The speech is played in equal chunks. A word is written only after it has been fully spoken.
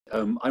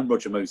I'm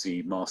Roger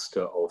Mosey,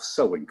 Master of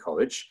Selwyn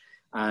College,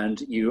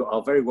 and you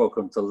are very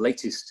welcome to the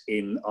latest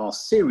in our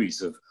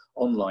series of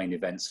online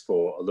events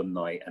for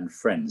alumni and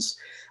friends.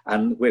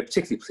 And we're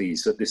particularly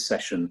pleased that this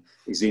session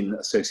is in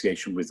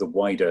association with the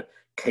wider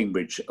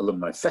Cambridge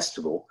Alumni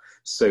Festival.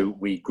 So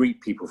we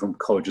greet people from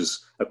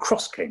colleges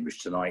across Cambridge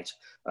tonight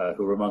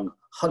who are among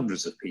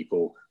hundreds of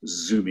people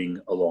zooming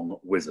along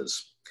with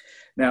us.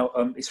 Now,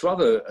 it's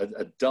rather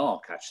a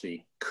dark,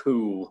 actually,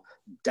 cool,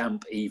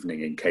 damp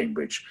evening in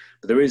Cambridge,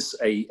 but there is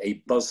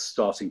a buzz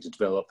starting to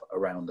develop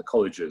around the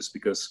colleges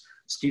because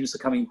students are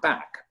coming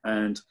back,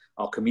 and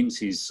our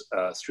communities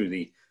through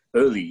the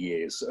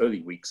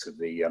early weeks of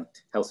the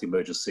health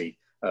emergency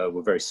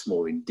were very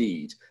small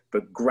indeed,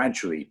 but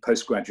gradually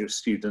postgraduate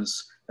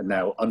students and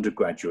now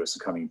undergraduates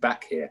are coming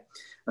back here.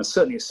 And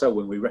certainly at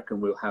Selwyn, we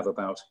reckon we'll have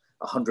about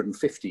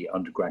 150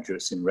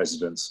 undergraduates in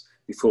residence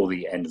before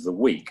the end of the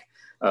week.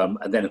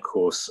 And then, of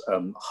course,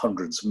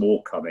 hundreds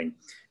more coming,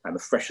 and the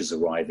freshers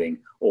arriving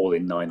all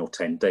in 9 or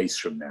 10 days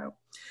from now.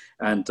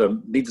 And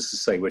needless to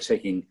say, we're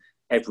taking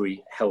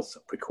every health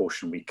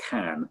precaution we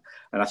can,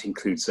 and that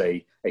includes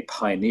a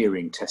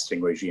pioneering testing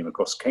regime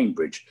across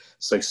Cambridge,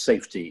 so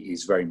safety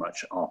is very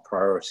much our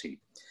priority.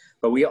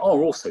 But we are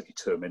also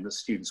determined that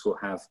students will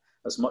have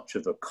as much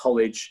of a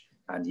college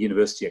and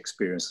university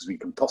experience as we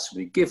can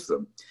possibly give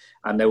them,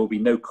 and there will be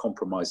no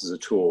compromises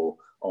at all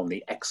on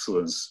the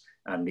excellence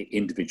and the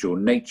individual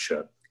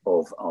nature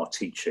of our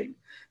teaching.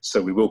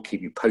 So we will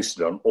keep you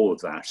posted on all of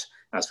that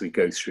as we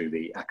go through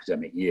the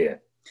academic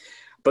year.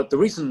 But the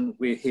reason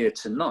we're here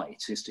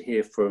tonight is to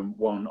hear from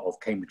one of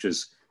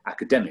Cambridge's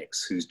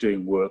academics who's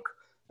doing work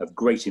of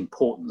great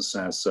importance,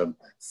 as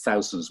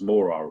thousands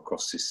more are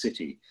across this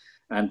city,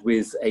 and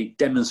with a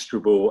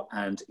demonstrable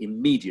and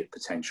immediate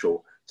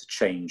potential to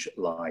change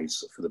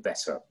lives for the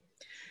better.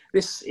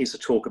 This is a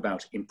talk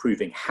about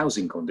improving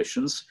housing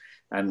conditions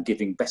and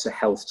giving better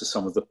health to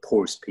some of the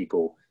poorest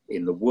people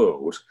in the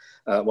world,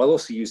 while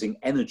also using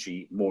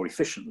energy more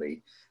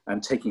efficiently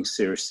and taking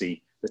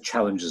seriously the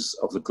challenges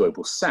of the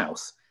global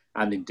south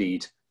and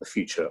indeed the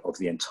future of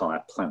the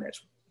entire planet.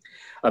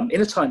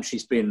 In the time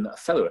she's been a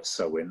fellow at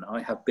Selwyn,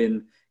 I have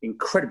been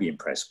incredibly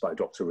impressed by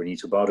Dr.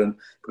 Ronita Bardhan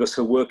because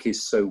her work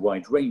is so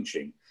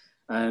wide-ranging,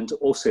 and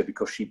also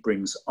because she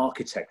brings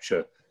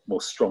architecture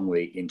more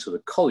strongly into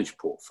the college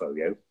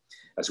portfolio,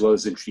 as well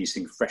as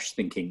introducing fresh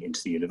thinking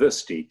into the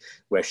university,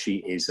 where she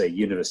is a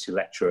university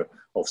lecturer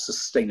of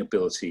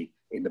sustainability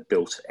in the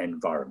built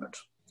environment.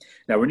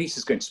 Now, Ronita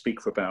is going to speak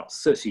for about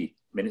 30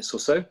 minutes or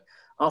so.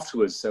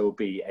 Afterwards, there will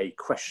be a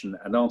question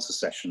and answer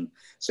session.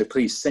 So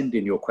please send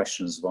in your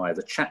questions via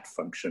the chat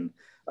function,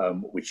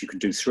 which you can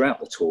do throughout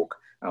the talk,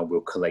 and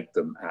we'll collate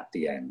them at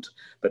the end.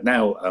 But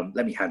now,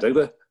 let me hand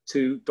over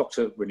to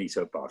Dr.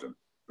 Ronita Bardhan.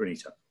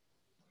 Ronita.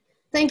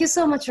 Thank you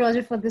so much,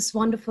 Roger, for this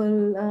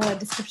wonderful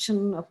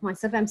description of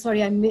myself. I'm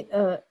sorry,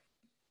 I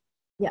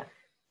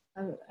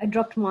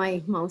dropped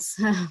my mouse.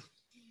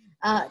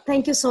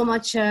 Thank you so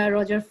much,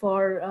 Roger,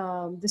 for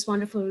this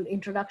wonderful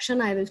introduction.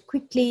 I will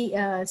quickly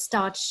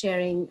start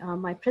sharing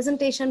my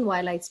presentation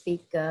while I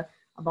speak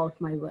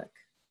about my work.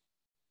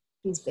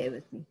 Please bear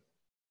with me.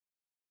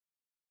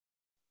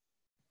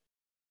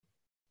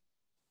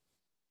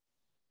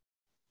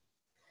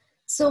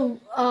 So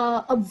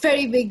a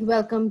very big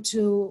welcome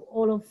to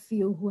all of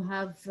you who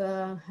have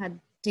had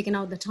taken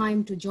out the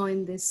time to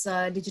join this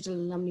Digital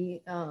Alumni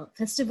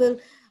Festival.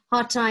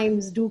 Hard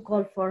times do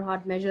call for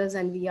hard measures,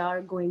 and we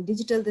are going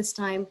digital this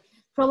time.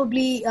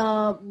 Probably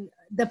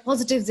the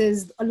positives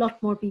is a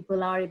lot more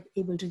people are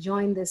able to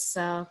join this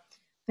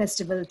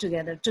festival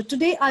together. So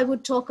today I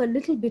would talk a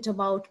little bit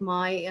about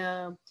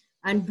my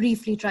and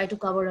briefly try to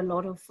cover a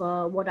lot of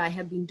what I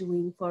have been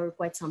doing for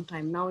quite some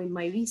time now in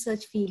my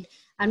research field,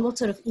 and what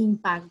sort of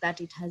impact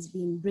that it has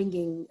been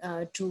bringing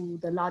to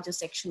the larger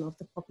section of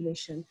the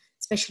population,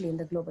 especially in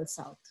the global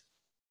south.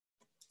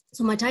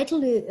 So my title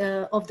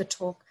of the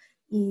talk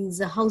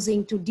is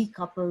Housing to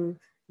Decoupling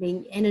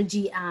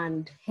Energy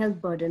and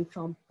Health Burden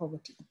from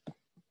Poverty.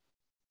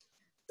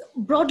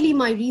 Broadly,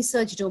 my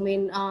research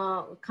domain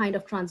kind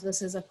of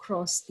transverses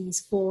across these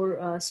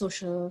four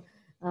social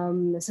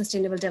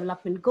sustainable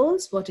development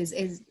goals, what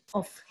is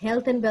of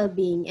health and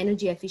well-being,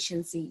 energy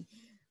efficiency,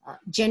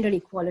 gender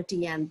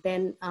equality, and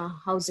then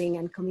housing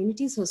and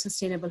community, so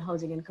sustainable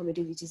housing and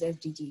community, which is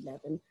SDG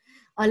 11.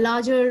 A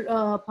larger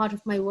part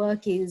of my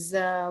work is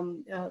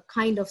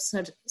kind of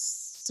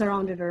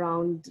surrounded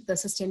around the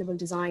sustainable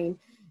design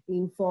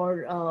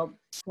for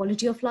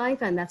quality of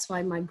life, and that's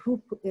why my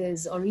group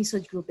is, or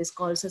research group is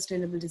called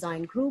Sustainable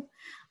Design Group.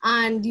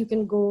 And you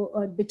can go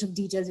a bit of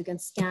details, you can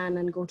scan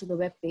and go to the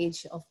web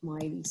page of my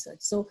research.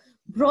 So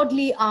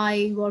broadly,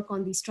 I work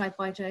on these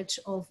tripartite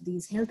of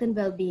these health and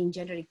well-being,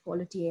 gender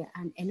equality,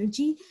 and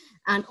energy,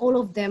 and all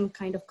of them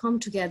kind of come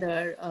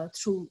together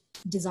through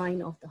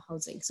design of the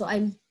housing. So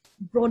I'll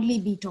broadly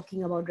be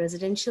talking about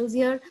residentials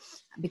here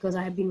because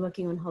I have been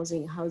working on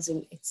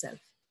housing itself.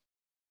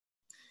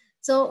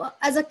 So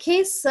as a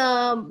case,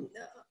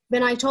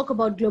 when I talk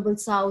about Global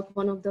South,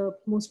 one of the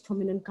most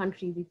prominent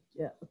country which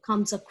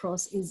comes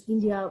across is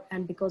India,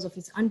 and because of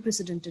its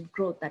unprecedented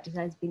growth that it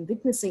has been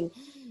witnessing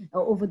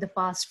over the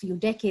past few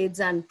decades,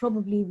 and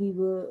probably we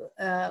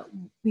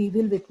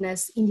will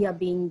witness India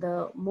being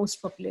the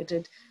most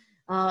populated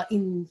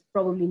in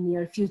probably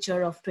near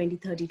future of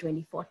 2030,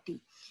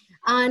 2040.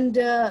 And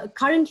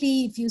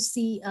currently, if you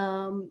see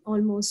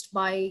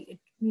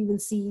we will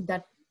see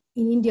that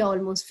in India,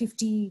 almost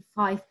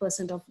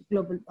 55%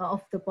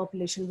 of the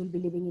population will be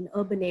living in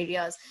urban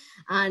areas.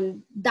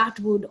 And that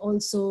would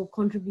also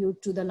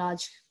contribute to the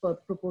large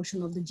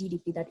proportion of the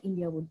GDP that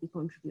India would be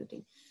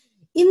contributing.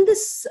 In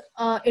this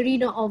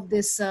arena of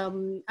this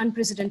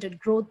unprecedented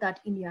growth that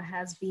India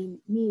has been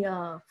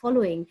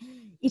following,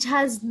 it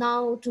has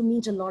now to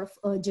meet a lot of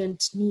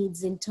urgent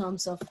needs in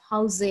terms of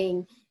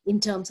housing, in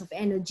terms of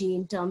energy,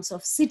 in terms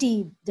of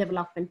city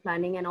development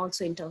planning, and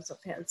also in terms of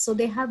health. So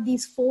they have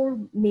these four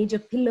major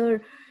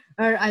pillar,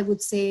 or I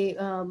would say,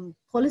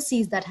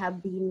 policies that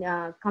have been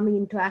coming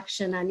into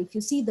action. And if you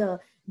see the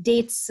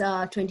dates,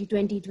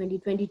 2020,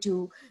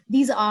 2022,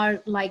 these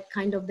are like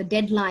kind of the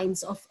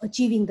deadlines of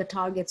achieving the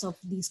targets of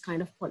these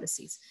kind of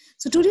policies.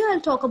 So today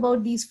I'll talk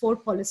about these four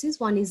policies.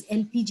 One is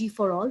LPG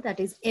for all, that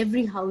is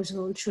every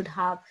household should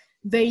have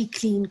very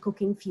clean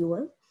cooking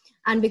fuel.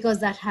 And because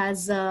that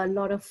has a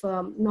lot of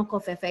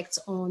knock-off effects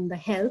on the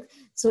health.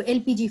 So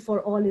LPG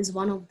for all is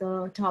one of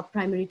the top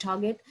primary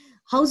target.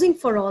 Housing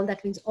for all,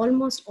 that means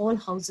almost all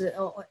houses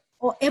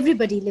or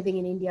everybody living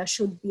in India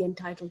should be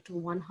entitled to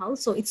one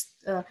house. So it's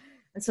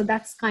so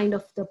that's kind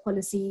of the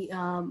policy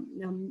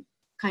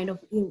kind of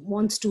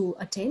wants to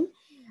attain.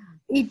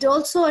 It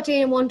also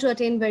want to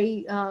attain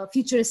very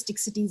futuristic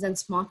cities and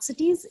smart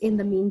cities in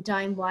the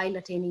meantime, while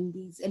attaining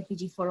these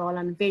LPG for all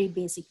and very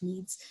basic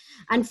needs.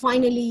 And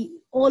finally,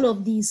 all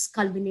of these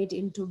culminate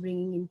into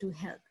bringing into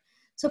health.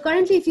 So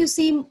currently, if you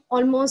see,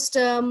 almost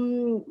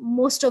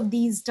most of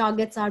these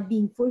targets are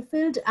being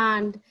fulfilled.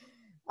 And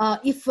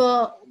if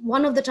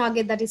one of the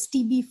target, that is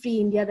TB-free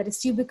India, that is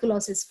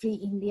tuberculosis-free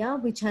India,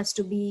 which has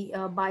to be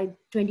by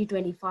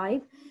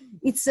 2025,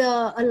 it's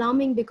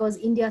alarming because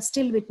India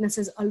still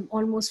witnesses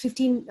almost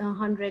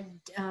 1,500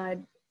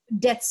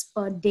 deaths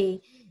per day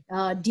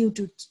due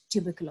to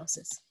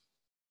tuberculosis.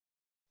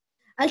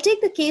 I'll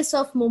take the case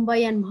of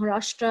Mumbai and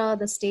Maharashtra,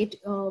 the state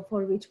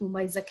for which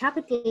Mumbai is the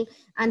capital,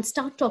 and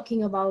start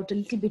talking about a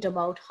little bit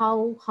about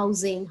how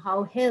housing,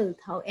 how health,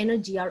 how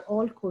energy are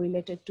all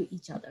correlated to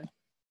each other.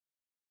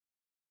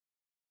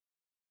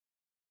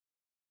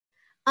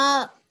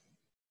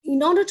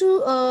 In order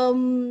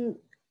to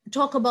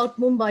talk about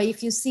Mumbai,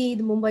 if you see,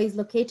 Mumbai is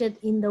located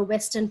in the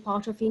western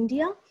part of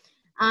India,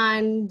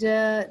 and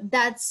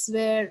that's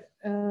where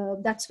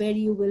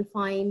you will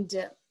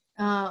find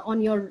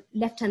on your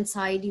left-hand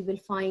side, you will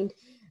find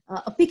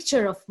a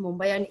picture of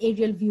Mumbai, an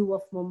aerial view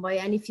of Mumbai.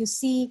 And if you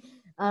see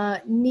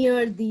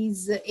near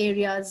these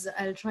areas,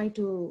 I'll try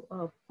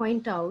to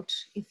point out,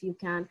 if you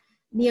can,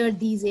 near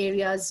these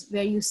areas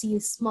where you see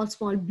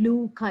small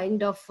blue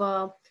kind of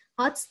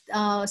huts,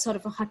 sort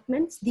of a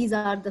hutments. These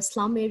are the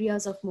slum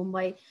areas of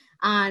Mumbai,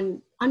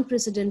 and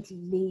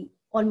unprecedentedly,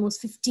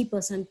 almost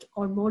 50%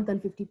 or more than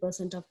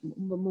 50% of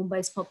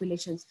Mumbai's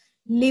population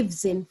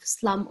lives in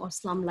slum or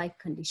slum-like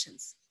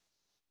conditions.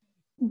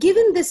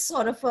 Given this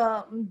sort of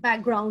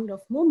background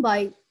of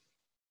Mumbai,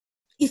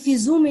 if you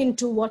zoom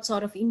into what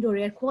sort of indoor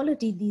air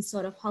quality these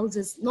sort of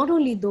houses, not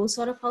only those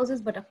sort of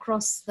houses, but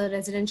across the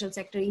residential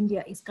sector,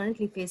 India is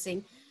currently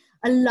facing,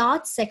 a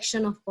large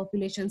section of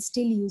population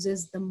still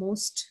uses the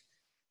most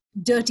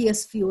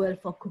dirtiest fuel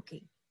for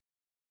cooking.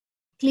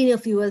 Cleaner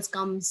fuels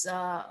comes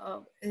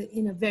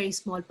in a very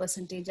small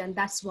percentage, and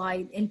that's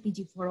why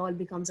LPG for all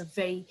becomes a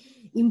very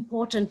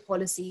important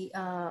policy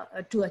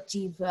to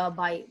achieve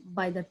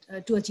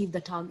to achieve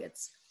the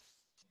targets.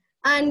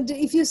 And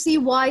if you see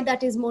why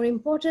that is more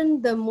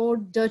important, the more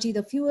dirty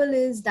the fuel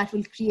is, that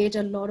will create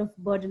a lot of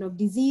burden of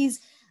disease.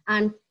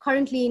 And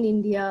currently in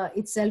India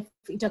itself,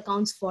 it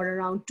accounts for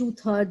around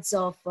 2/3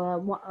 of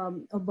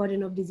a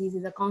burden of disease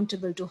is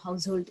accountable to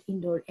household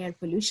indoor air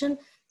pollution,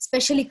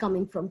 especially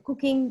coming from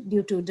cooking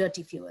due to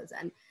dirty fuels.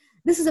 And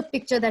this is a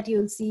picture that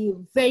you'll see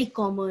very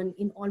common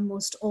in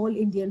almost all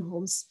Indian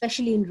homes,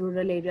 especially in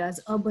rural areas.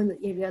 Urban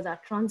areas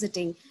are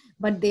transiting,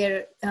 but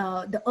the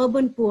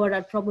urban poor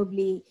are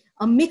probably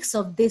a mix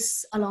of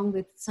this along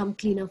with some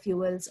cleaner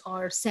fuels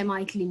or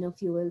semi-cleaner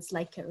fuels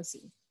like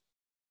kerosene.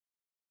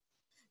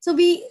 So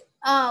we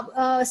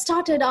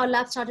our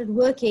lab started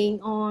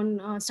working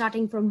on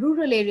starting from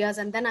rural areas,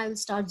 and then I will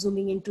start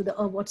zooming into the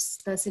what's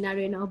the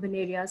scenario in urban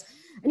areas.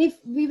 And if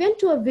we went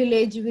to a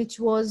village which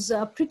was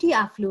pretty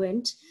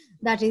affluent,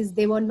 that is,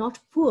 they were not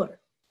poor.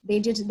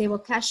 They were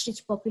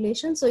cash-rich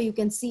population. So you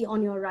can see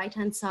on your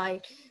right-hand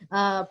side,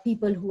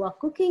 people who are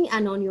cooking,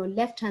 and on your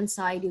left-hand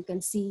side, you can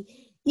see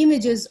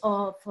images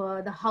of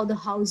how the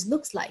house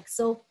looks like.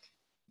 So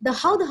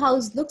how the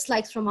house looks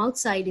like from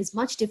outside is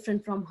much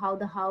different from how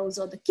the house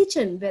or the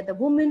kitchen, where the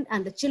woman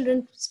and the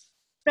children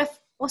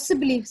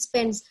possibly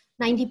spends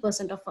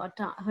 90% of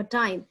her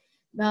time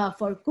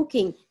for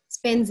cooking,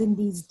 spends in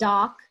these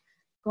dark,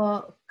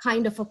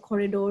 kind of a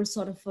corridor,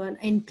 sort of an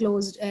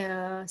enclosed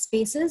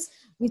spaces,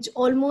 which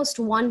almost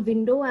one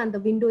window, and the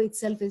window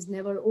itself is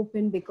never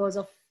open because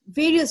of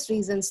various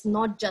reasons,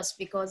 not just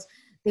because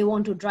they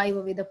want to drive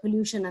away the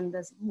pollution and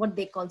the, what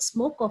they call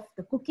smoke of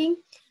the cooking,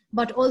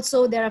 but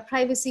also there are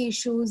privacy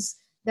issues,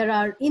 there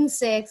are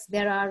insects,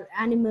 there are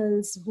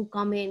animals who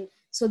come in.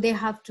 So they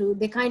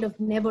kind of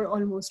never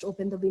almost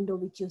open the window,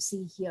 which you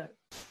see here.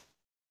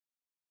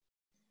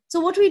 So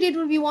what we did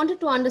was we wanted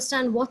to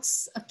understand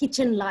what's a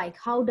kitchen like,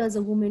 how does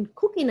a woman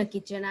cook in a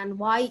kitchen, and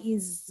why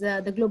is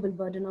the global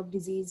burden of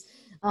disease,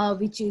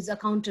 which is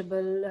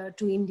accountable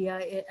to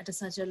India at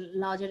such a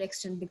larger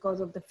extent because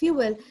of the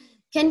fuel,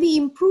 can we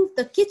improve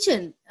the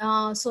kitchen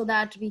so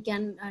that we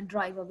can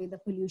drive away the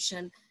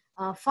pollution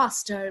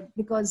faster,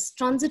 because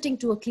transiting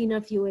to a cleaner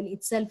fuel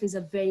itself is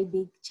a very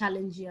big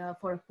challenge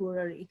for a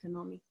poorer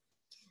economy.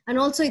 And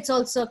also it's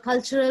also a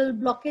cultural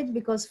blockage,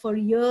 because for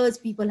years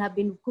people have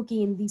been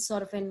cooking in this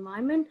sort of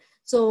environment.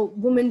 So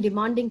women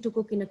demanding to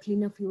cook in a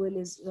cleaner fuel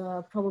is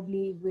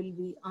probably will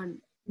be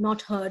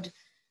not heard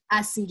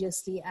as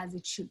seriously as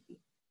it should be.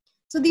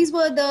 So these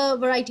were the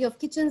variety of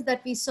kitchens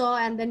that we saw,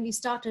 and then we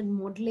started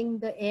modeling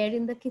the air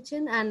in the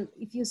kitchen. And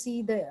if you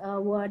see the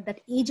word,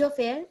 that age of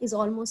air is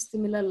almost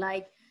similar,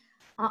 like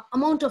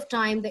amount of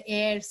time the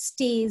air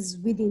stays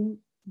within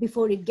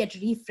before it gets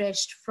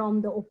refreshed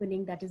from the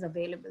opening that is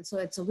available. So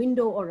it's a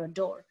window or a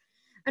door.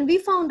 And we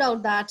found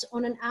out that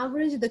on an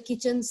average, the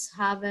kitchens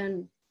have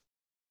an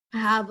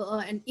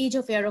age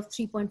of air of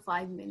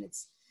 3.5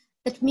 minutes.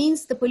 That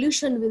means the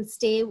pollution will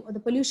stay, or the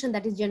pollution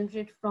that is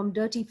generated from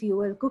dirty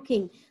fuel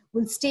cooking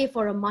will stay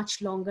for a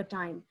much longer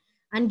time.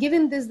 And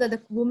given this, that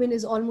the woman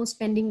is almost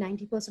spending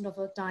 90% of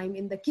her time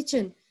in the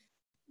kitchen,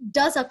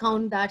 does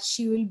account that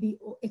she will be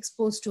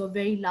exposed to a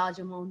very large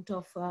amount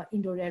of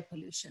indoor air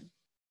pollution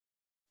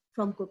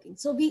from cooking.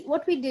 So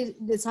what we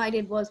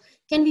decided was,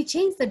 can we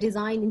change the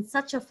design in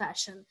such a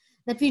fashion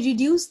that we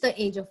reduce the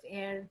age of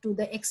air to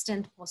the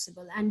extent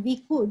possible? And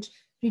we could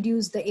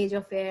reduce the age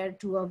of air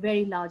to a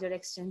very larger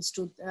extent.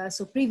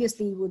 So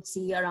previously you would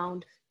see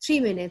around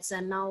 3 minutes,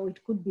 and now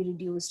it could be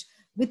reduced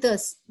with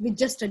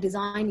just a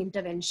design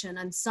intervention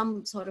and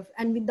some sort of,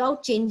 and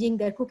without changing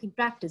their cooking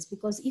practice.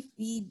 Because if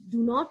we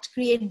do not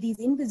create these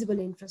invisible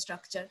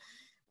infrastructure,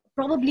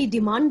 probably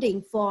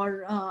demanding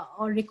for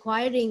or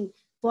requiring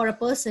for a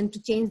person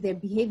to change their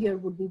behavior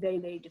would be very,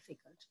 very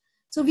difficult.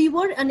 So we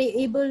were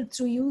unable,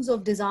 through use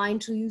of design,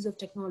 through use of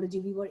technology,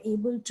 we were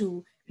able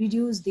to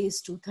reduce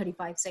this to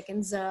 35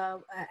 seconds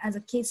as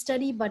a case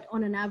study, but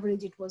on an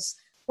average, it was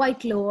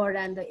quite lower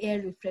and the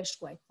air refreshed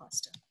quite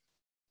faster.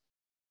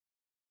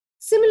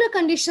 Similar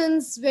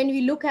conditions when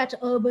we look at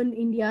urban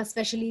India,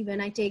 especially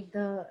when I take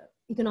the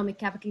economic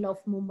capital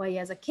of Mumbai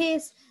as a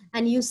case,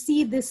 and you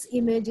see this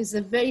image is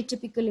a very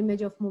typical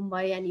image of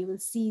Mumbai, and you will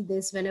see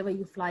this whenever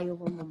you fly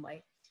over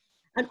Mumbai.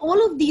 And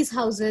all of these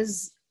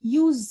houses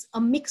use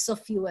a mix of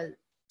fuel,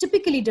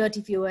 typically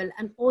dirty fuel,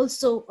 and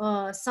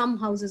also some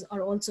houses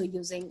are also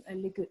using a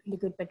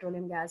liquid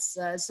petroleum gas.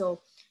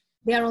 So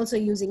they are also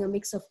using a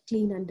mix of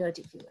clean and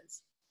dirty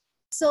fuels.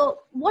 So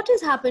what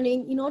is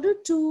happening, in order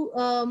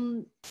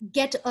to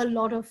get a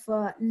lot of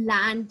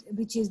land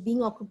which is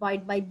being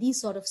occupied by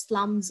these sort of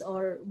slums,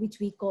 or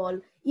which we call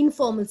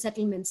informal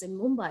settlements in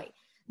Mumbai,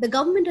 the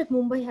government of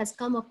Mumbai has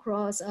come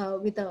across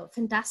with a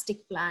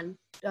fantastic plan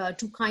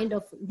to kind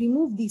of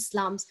remove these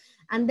slums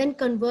and then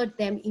convert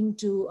them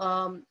into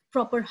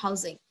proper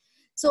housing.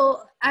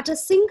 So at a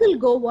single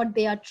go, what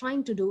they are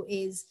trying to do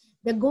is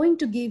they're going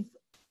to give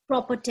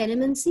proper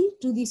tenancy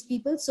to these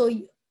people. So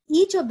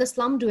each of the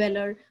slum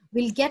dweller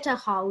will get a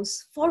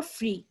house for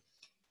free,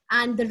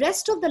 and the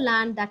rest of the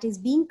land that is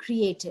being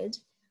created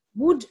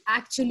would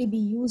actually be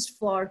used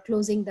for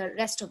closing the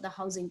rest of the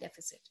housing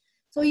deficit.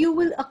 So you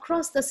will,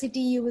 across the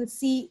city, you will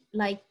see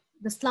like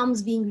the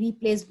slums being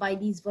replaced by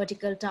these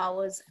vertical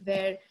towers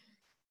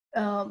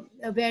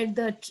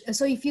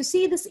so if you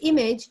see this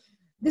image,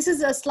 this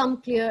is a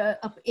slum clear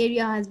up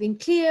area has been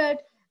cleared,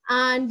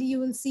 and you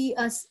will see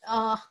a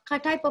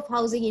type of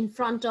housing in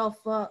front of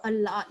a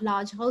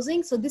large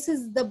housing. So this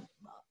is the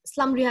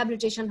slum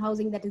rehabilitation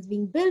housing that is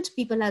being built.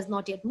 People has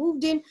not yet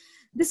moved in.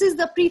 This is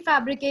the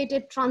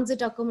prefabricated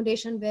transit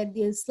accommodation where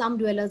the slum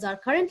dwellers are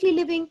currently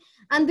living.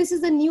 And this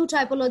is a new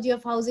typology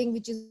of housing,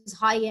 which is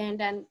high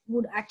end and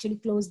would actually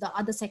close the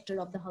other sector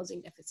of the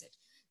housing deficit.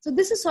 So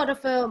this is sort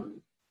of a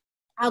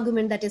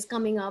argument that is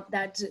coming up,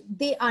 that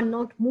they are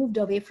not moved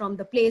away from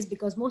the place,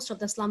 because most of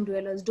the slum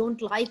dwellers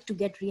don't like to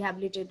get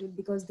rehabilitated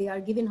because they are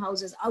given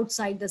houses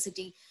outside the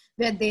city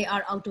where they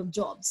are out of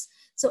jobs.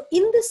 So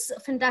in this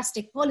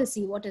fantastic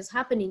policy, what is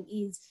happening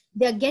is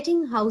they're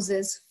getting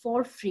houses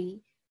for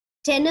free,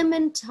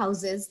 tenement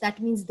houses.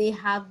 That means they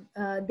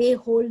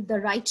hold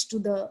the right to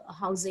the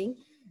housing.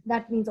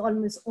 That means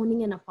almost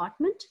owning an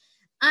apartment.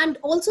 And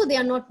also they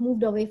are not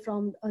moved away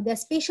from their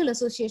spatial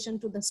association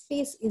to the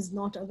space is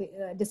not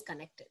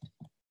disconnected.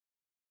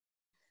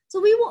 So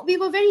we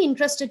were very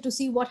interested to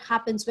see what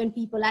happens when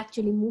people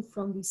actually move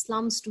from these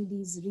slums to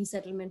these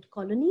resettlement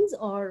colonies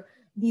or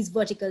these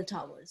vertical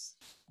towers.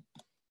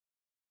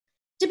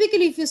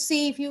 Typically,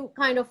 if you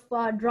kind of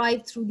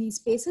drive through these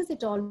spaces,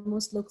 it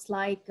almost looks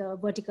like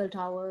vertical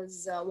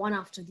towers, one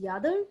after the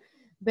other,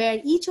 where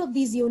each of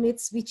these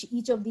units, which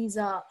each of these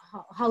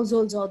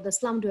households or the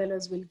slum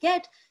dwellers will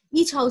get,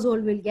 each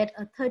household will get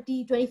a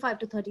 25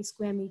 to 30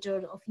 square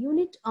meter of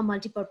unit, a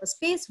multi-purpose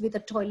space with a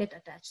toilet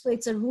attached. So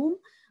it's a room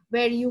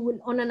where you will,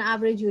 on an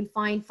average, you will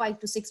find 5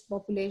 to 6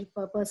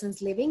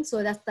 persons living.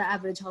 So that's the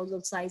average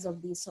household size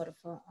of these sort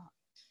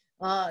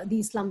of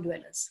these slum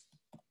dwellers.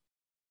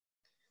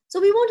 So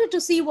we wanted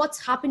to see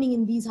what's happening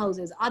in these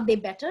houses. Are they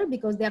better?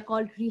 Because they are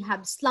called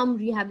slum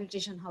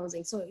rehabilitation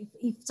housing. So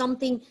if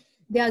something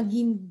they are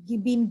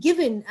being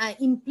given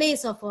in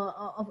place of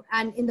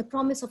and in the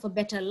promise of a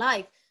better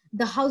life,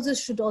 the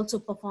houses should also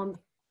perform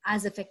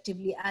as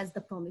effectively as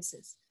the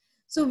promises.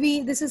 So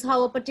this is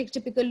how a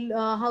typical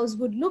house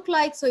would look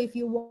like. So if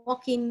you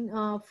walk in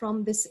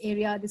from this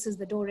area, this is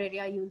the door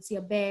area, you'll see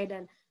a bed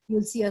and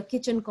you'll see a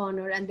kitchen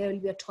corner, and there will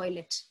be a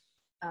toilet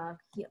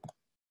here.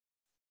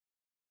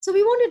 So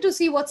we wanted to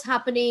see what's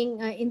happening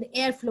in the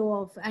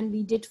airflow and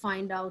we did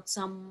find out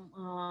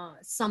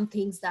some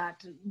things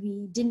that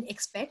we didn't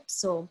expect.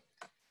 So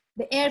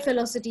the air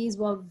velocities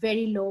were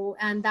very low,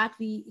 and that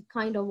we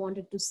kind of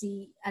wanted to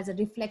see as a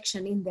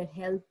reflection in their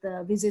health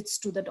visits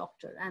to the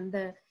doctor.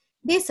 And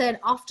they said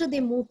after they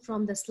moved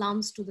from the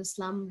slums to the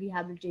slum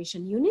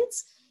rehabilitation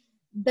units,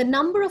 the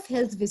number of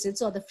health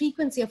visits or the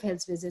frequency of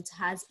health visits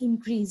has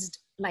increased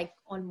like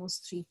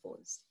almost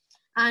threefold.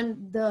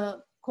 And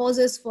the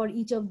causes for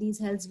each of these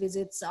health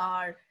visits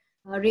are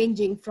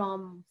ranging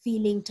from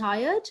feeling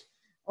tired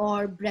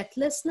or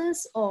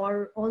breathlessness,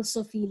 or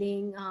also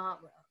feeling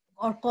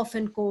or cough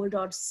and cold,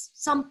 or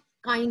some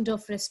kind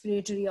of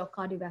respiratory or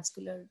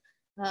cardiovascular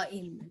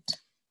ailment.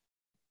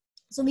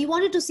 So we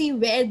wanted to see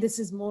where this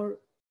is more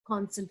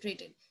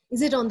concentrated.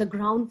 Is it on the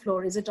ground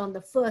floor? Is it on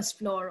the first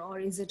floor? Or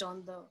is it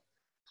on the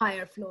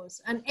higher floors?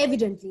 And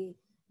evidently,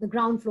 the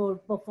ground floor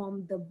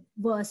performed the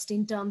worst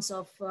in terms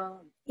of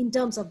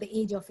the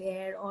age of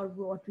air, or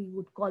what we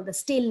would call the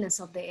staleness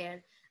of the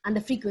air, and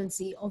the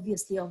frequency,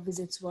 obviously, of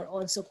visits were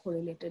also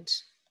correlated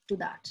to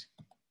that.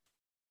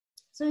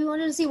 So we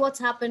wanted to see what's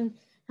happening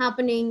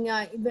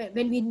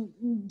when we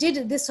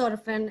did this sort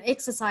of an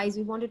exercise.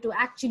 We wanted to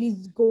actually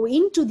go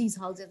into these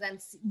houses and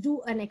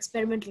do an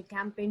experimental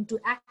campaign to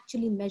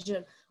actually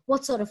measure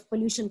what sort of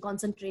pollution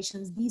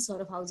concentrations these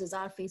sort of houses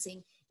are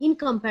facing in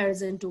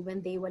comparison to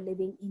when they were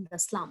living in the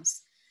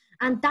slums.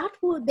 And that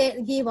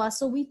they gave us,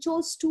 so we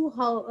chose two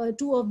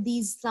of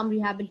these slum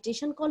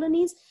rehabilitation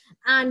colonies,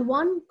 and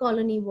one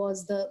colony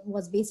was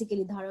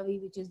basically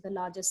Dharavi, which is the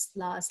largest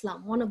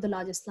slum, one of the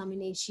largest slum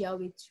in Asia,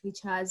 which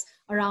has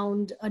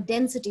around a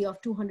density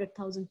of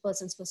 200,000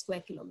 persons per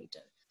square kilometer,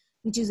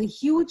 which is a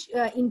huge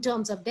in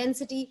terms of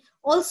density.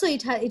 Also,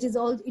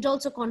 it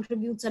also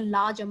contributes a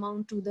large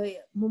amount to the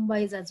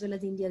Mumbai's as well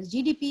as India's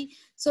GDP.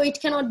 So it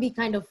cannot be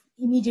kind of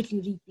immediately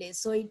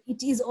replaced. So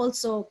it is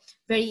also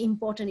very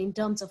important in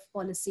terms of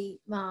policy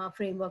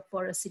framework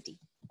for a city.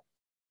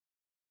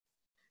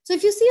 So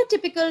if you see a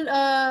typical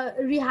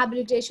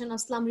rehabilitation or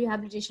slum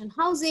rehabilitation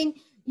housing,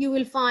 you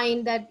will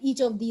find that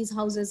each of these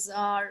houses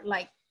are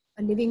like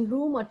a living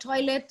room, a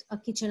toilet, a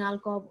kitchen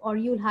alcove, or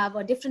you'll have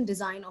a different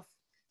design of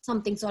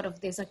something sort of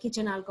this, a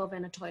kitchen alcove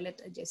and a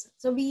toilet adjacent.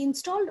 So we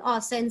installed our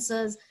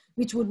sensors,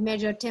 which would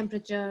measure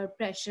temperature,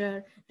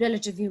 pressure,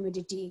 relative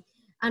humidity,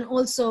 and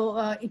also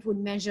it would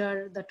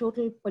measure the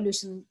total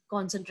pollution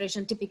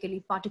concentration,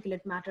 typically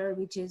particulate matter,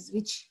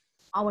 which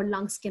our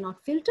lungs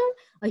cannot filter,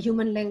 a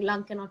human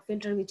lung cannot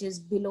filter, which is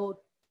below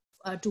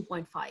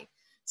 2.5.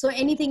 So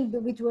anything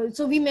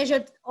so we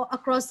measured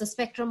across the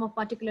spectrum of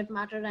particulate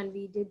matter, and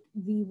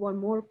we were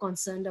more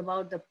concerned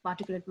about the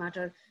particulate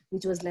matter,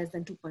 which was less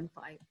than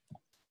 2.5.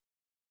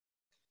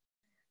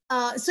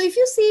 So if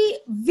you see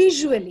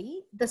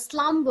visually the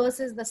slum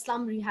versus the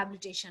slum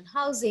rehabilitation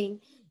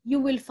housing, you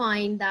will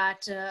find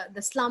that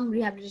the slum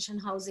rehabilitation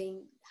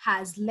housing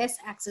has less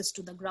access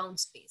to the ground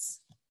space.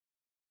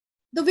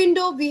 The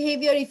window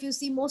behavior, if you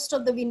see, most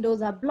of the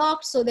windows are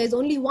blocked. So there's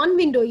only one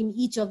window in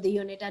each of the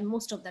unit, and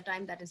most of the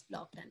time that is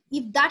blocked. And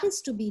if that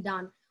is to be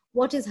done,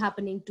 what is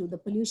happening to the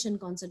pollution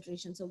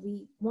concentration? So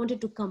we wanted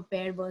to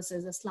compare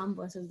versus the slum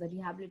versus the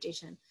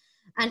rehabilitation.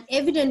 And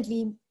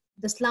evidently,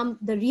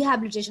 the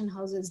rehabilitation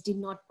houses did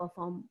not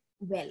perform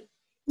well,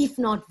 if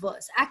not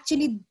worse.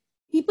 Actually,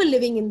 people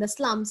living in the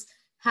slums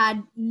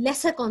had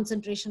lesser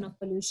concentration of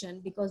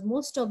pollution, because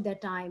most of their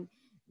time,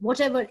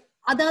 whatever,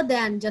 other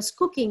than just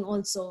cooking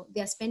also,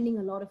 they're spending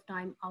a lot of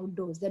time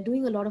outdoors. They're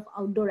doing a lot of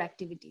outdoor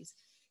activities.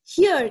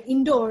 Here,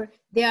 indoor,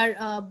 they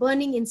are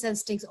burning incense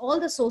sticks. All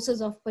the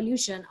sources of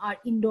pollution are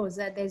indoors.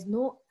 There's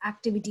no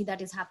activity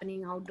that is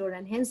happening outdoor,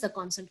 and hence the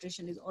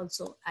concentration is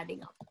also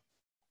adding up.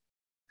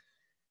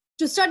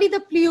 To study the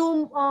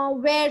plume,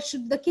 where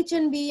should the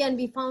kitchen be? And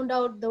we found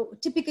out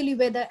typically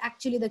where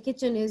actually the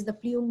kitchen is, the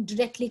plume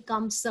directly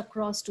comes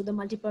across to the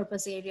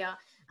multipurpose area,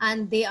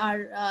 and they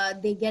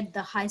get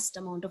the highest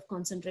amount of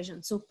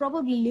concentration. So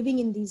probably living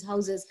in these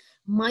houses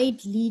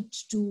might lead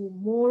to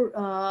more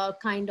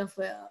kind of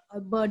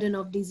a burden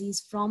of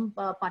disease from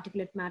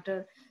particulate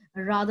matter,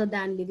 rather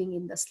than living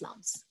in the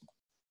slums.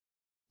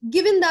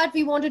 Given that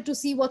we wanted to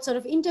see what sort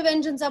of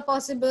interventions are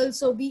possible,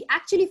 so we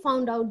actually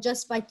found out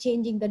just by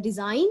changing the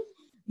design,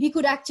 we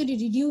could actually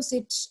reduce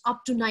it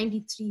up to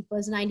 93%,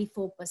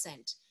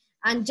 94%.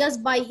 And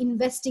just by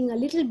investing a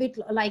little bit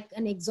like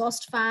an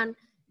exhaust fan,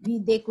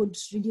 they could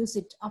reduce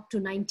it up to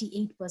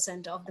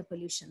 98% of the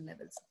pollution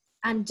levels.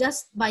 And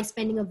just by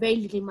spending a very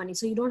little money.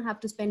 So you don't have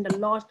to spend a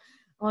lot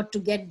or to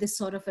get this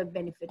sort of a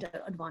benefit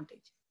or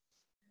advantage.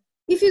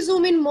 If you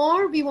zoom in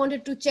more, we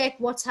wanted to check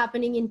what's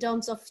happening in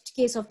terms of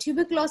case of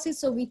tuberculosis.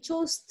 So we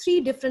chose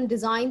 3 different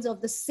designs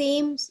of the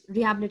same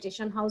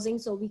rehabilitation housing.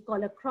 So we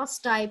call a cross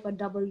type, a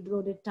double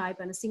loaded type,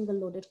 and a single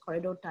loaded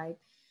corridor type.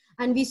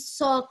 And we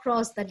saw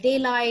across the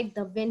daylight,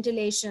 the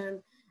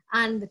ventilation,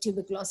 and the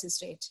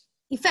tuberculosis rate.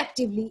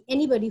 Effectively,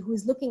 anybody who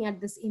is looking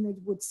at this image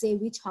would say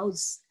which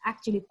house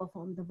actually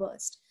performed the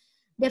worst.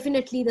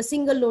 Definitely the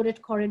single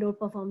loaded corridor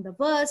performed the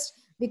worst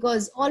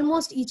because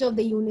almost each of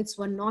the units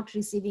were not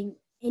receiving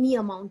any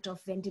amount of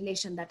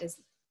ventilation that is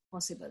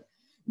possible.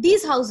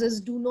 These houses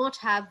do not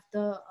have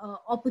the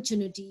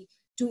opportunity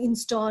to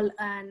install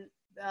an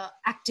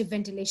active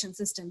ventilation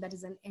system, that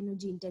is an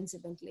energy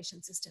intensive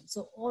ventilation system.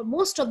 So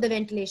most of the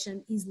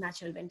ventilation is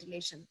natural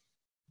ventilation.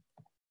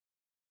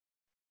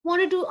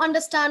 Wanted to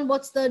understand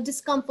what's the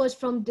discomfort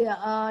from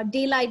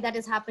daylight that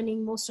is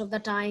happening. Most of the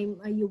time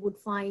you would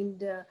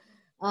find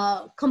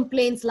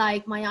complaints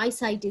like my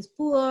eyesight is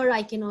poor,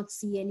 I cannot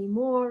see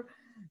anymore.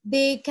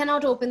 They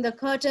cannot open the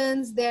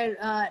curtains, their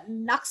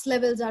lux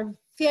levels are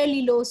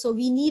fairly low, so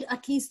we need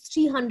at least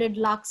 300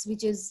 lux,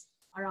 which is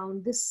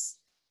around this,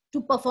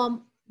 to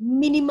perform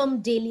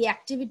minimum daily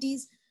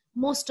activities.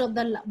 Most of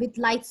the, with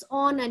lights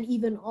on and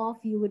even off,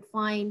 you would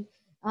find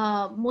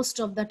most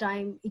of the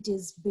time it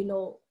is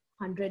below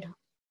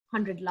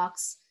 100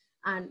 lux,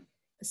 and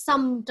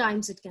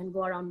sometimes it can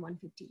go around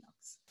 150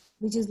 lux,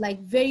 which is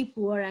like very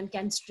poor and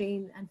can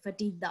strain and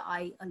fatigue the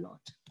eye a lot.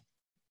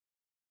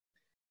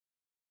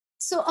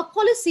 So a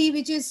policy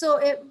which is,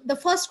 the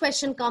first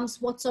question comes,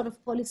 what sort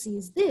of policy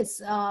is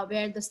this,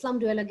 where the slum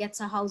dweller gets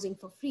a housing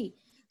for free?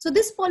 So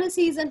this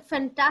policy is a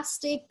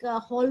fantastic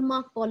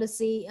hallmark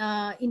policy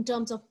in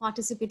terms of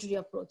participatory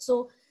approach.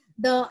 So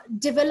the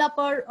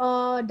developer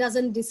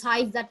doesn't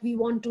decide that we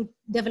want to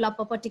develop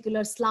a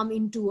particular slum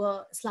into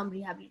a slum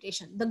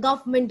rehabilitation. The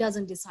government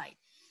doesn't decide.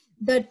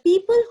 The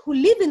people who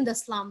live in the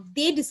slum,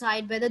 they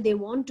decide whether they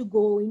want to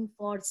go in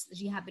for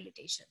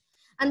rehabilitation.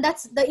 And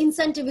that's the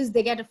incentive, is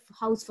they get a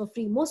house for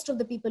free. Most of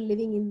the people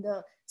living in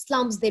the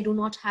slums, they do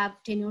not have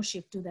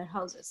tenureship to their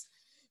houses.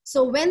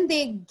 So when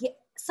they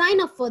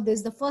sign up for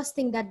this, the first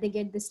thing that they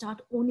get, they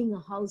start owning a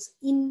house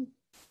in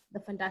the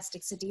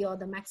fantastic city or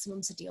the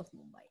maximum city of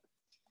Mumbai.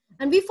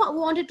 And we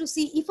wanted to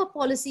see if a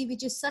policy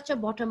which is such a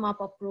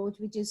bottom-up approach,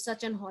 which is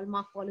such an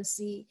hallmark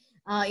policy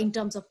in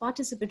terms of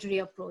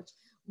participatory approach,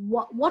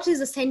 what is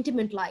the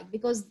sentiment like?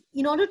 Because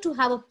in order to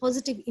have a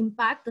positive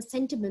impact, the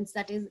sentiments,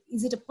 that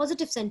is it a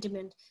positive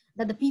sentiment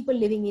that the people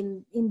living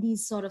in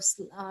these sort of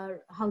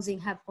housing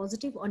have,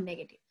 positive or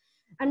negative?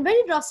 And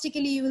very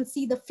drastically, you will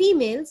see the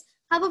females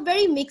have a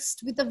very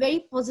mixed with a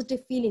very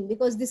positive feeling,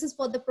 because this is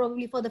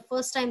probably for the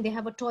first time they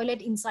have a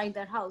toilet inside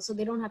their house, so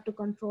they don't have to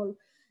control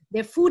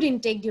their food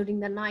intake during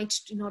the night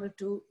in order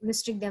to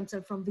restrict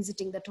themselves from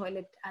visiting the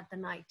toilet at the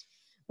night.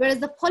 Whereas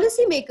the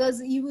policymakers,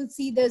 you will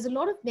see there's a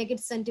lot of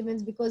negative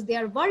sentiments because they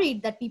are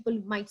worried that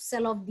people might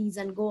sell off these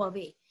and go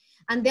away.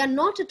 And they are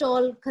not at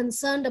all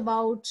concerned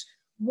about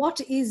what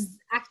is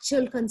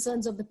actual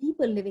concerns of the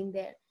people living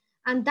there.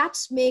 And that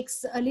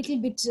makes a little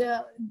bit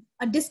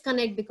a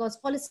disconnect, because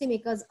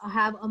policymakers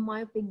have a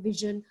myopic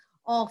vision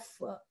of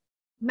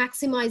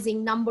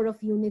maximizing number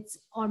of units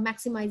or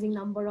maximizing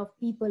number of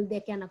people they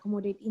can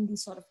accommodate in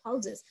these sort of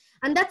houses.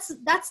 And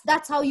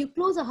that's how you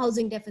close a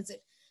housing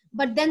deficit.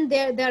 But then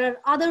there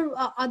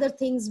are other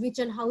things which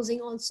in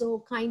housing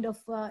also kind of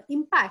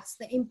impacts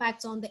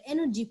on the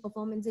energy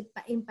performance, it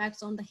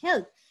impacts on the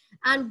health.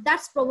 And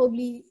that's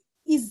probably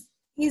is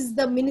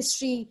the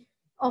ministry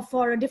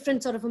for a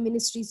different sort of a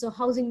ministry. So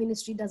housing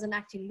ministry doesn't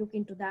actually look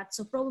into that.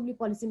 So probably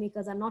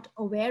policymakers are not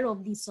aware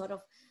of these sort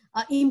of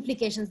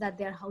implications that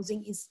their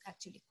housing is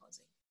actually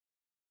causing.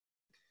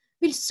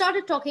 We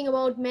started talking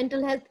about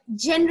mental health.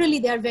 Generally,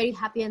 they are very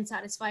happy and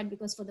satisfied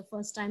because for the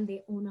first time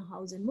they own a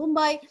house in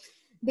Mumbai.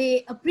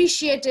 They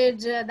appreciated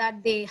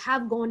that they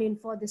have gone in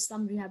for this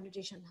slum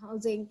rehabilitation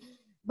housing,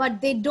 but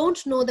they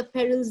don't know the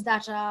perils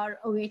that are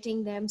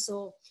awaiting them.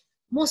 So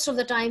most of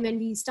the time when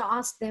we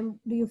ask them,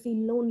 do you feel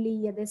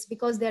lonely? Yeah, this,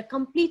 because their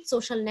complete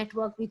social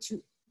network, which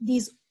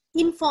these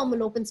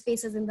informal open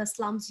spaces in the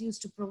slums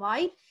used to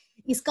provide,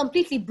 is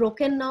completely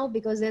broken now,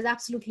 because there's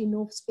absolutely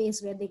no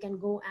space where they can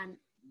go and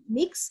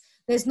mix.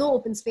 There's no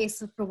open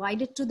space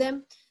provided to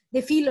them.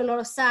 They feel a lot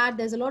of sad.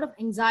 There's a lot of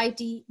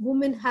anxiety.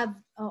 Women have,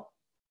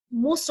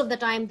 most of the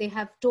time they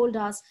have told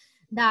us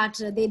that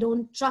they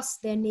don't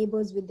trust their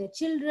neighbors with their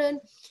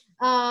children.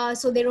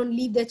 So they don't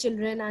leave their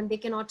children, and they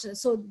cannot.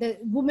 So the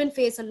women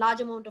face a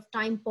large amount of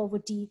time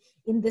poverty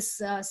in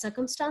this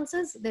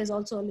circumstances. There's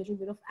also a little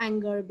bit of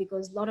anger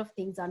because a lot of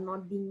things are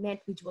not being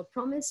met which were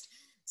promised.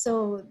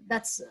 So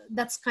that's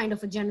kind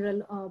of a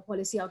general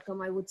policy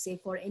outcome, I would say,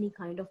 for any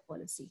kind of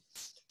policy.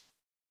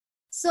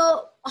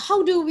 So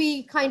how do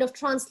we kind of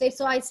translate?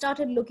 So I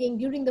started looking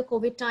during the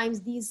COVID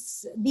times,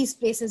 these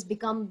places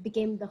became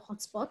the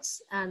hotspots,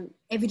 and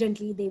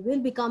evidently they will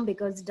become,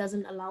 because it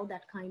doesn't allow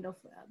that kind of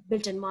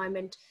built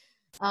environment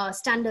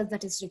standards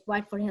that is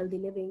required for healthy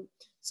living.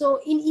 So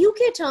in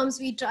UK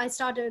terms, I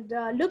started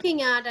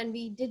looking at, and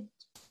we did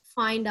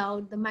find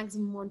out the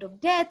maximum amount of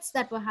deaths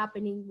that were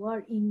happening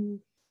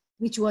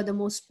which were the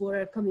most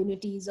poorer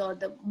communities, or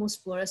the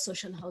most poorer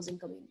social housing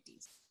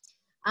communities.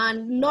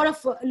 And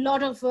a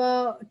lot of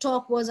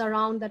talk was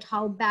around that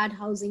how bad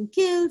housing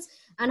kills,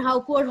 and how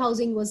poor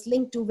housing was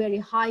linked to very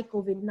high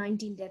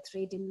COVID-19 death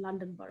rate in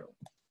London Borough.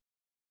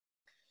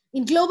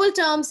 In global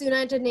terms,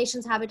 United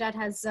Nations Habitat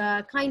has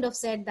kind of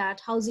said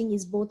that housing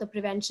is both a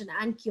prevention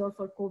and cure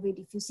for COVID,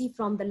 if you see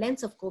from the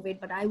lens of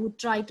COVID, but I would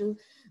try to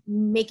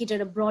make it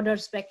at a broader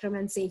spectrum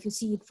and say, if you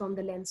see it from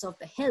the lens of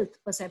the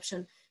health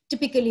perception,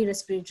 typically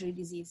respiratory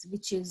disease,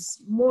 which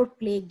is more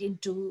plagued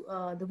into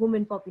the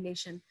women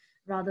population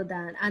rather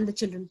than, and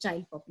the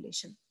child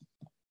population.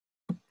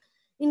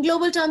 In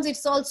global terms,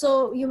 it's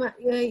also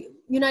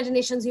United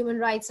Nations Human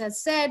Rights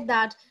has said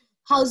that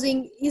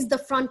housing is the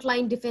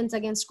frontline defense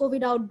against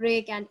COVID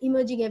outbreak, and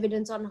emerging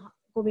evidence on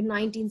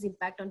COVID-19's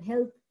impact on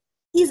health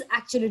is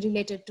actually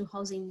related to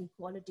housing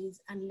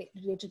inequalities and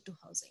related to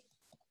housing.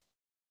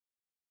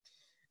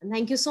 And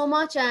thank you so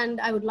much.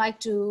 And I would like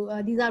to,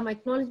 these are my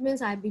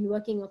acknowledgements. I've been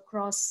working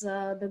across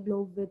the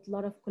globe with a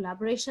lot of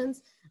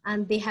collaborations,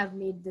 and they have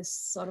made this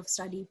sort of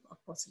study a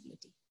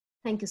possibility.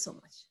 Thank you so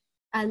much.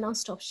 I'll now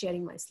stop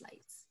sharing my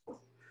slides.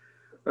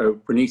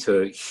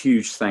 Ronita,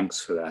 huge thanks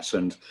for that.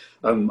 And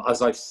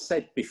as I've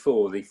said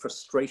before, the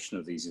frustration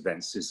of these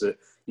events is that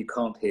you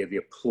can't hear the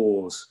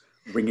applause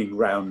ringing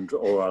round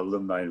all our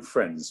alumni and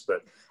friends,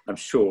 but I'm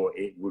sure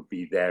it would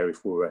be there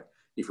if we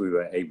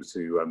were able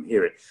to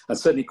hear it. And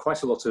certainly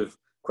quite a lot of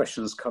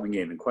questions coming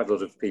in, and quite a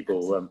lot of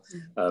people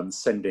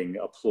sending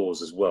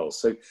applause as well.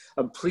 So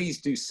please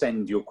do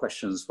send your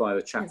questions via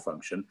the chat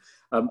function.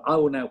 I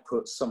will now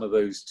put some of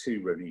those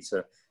to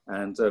Ronita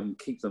and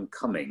keep them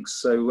coming.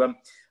 So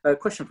a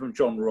question from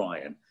John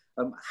Ryan.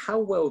 How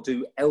well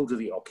do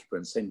elderly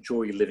occupants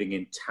enjoy living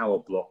in tower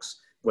blocks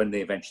when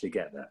they eventually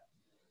get there?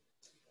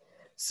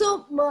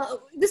 So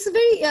this is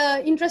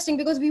very interesting,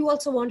 because we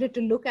also wanted to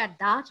look at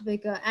that.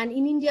 And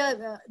in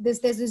India, there's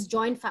this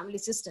joint family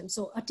system.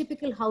 So a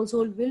typical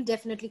household will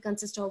definitely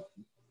consist of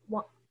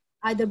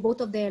either both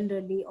of the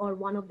elderly or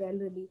one of the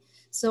elderly.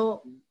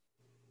 So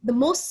the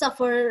most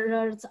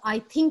sufferers, I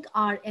think,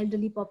 are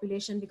elderly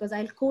population, because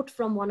I'll quote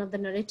from one of the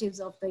narratives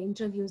of the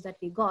interviews that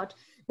we got.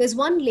 There's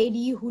one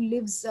lady who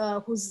lives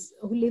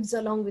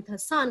along with her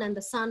son, and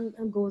the son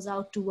goes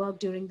out to work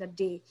during the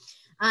day.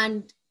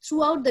 And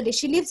throughout the day,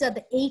 she lives at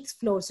the 8th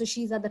floor. So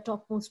she's at the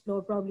topmost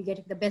floor, probably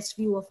getting the best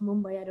view of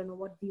Mumbai. I don't know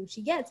what view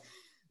she gets.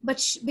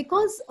 But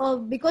because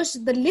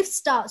the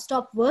lifts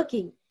stop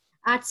working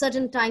at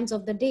certain times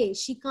of the day,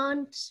 she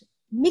can't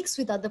mix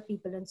with other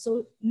people. And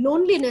so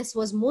loneliness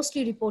was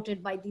mostly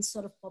reported by this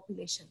sort of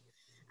population.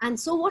 And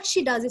so what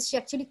she does is she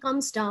actually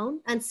comes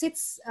down and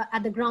sits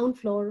at the ground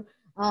floor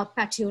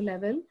patio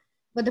level.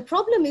 But the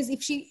problem is,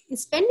 if she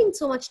is spending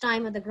so much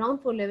time at the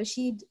ground floor level,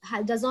 she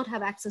does not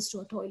have access to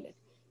a toilet.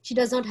 She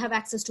does not have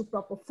access to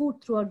proper food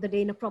throughout the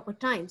day in a proper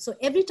time. So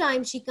every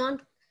time she can't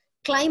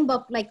climb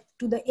up like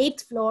to the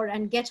 8th floor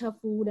and get her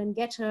food and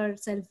get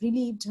herself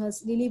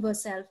relieve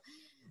herself.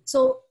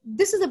 So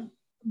this is a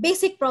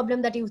basic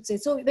problem that you would say.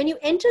 So when you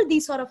enter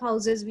these sort of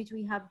houses, which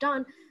we have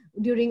done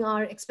during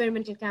our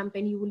experimental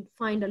campaign, you will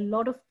find a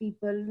lot of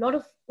people, a lot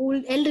of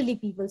old elderly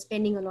people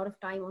spending a lot of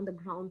time on the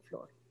ground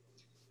floor.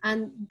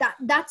 And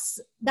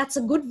that's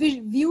a good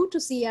view to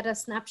see at a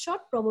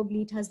snapshot.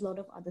 Probably it has a lot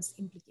of other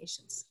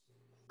implications.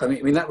 I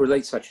mean, that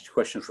relates actually to a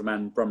question from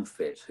Anne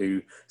Brumfitt,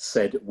 who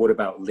said, what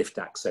about lift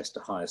access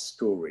to higher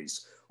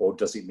stories, or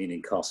does it mean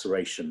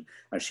incarceration?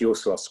 And she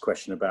also asked a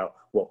question about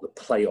what the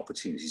play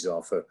opportunities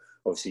are for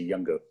obviously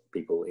younger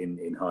people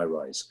in high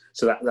rise.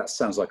 So that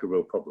sounds like a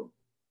real problem.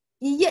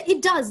 Yeah,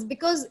 it does,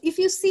 because if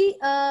you see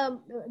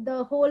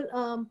the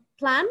whole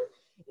plan,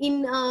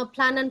 in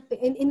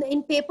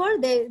paper,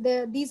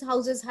 these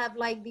houses have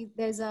like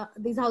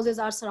these houses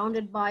are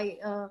surrounded by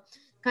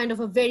kind of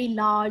a very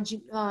large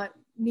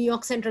New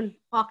York Central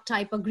Park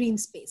type of green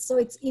space. So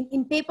it's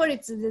in paper,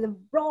 it's a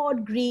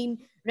broad green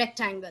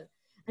rectangle.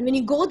 And when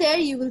you go there,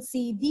 you will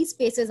see these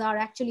spaces are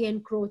actually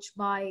encroached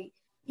by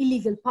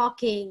illegal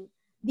parking.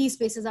 These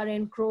spaces are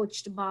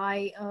encroached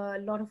by a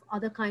lot of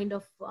other kind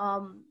of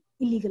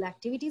illegal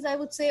activities, I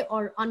would say,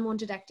 or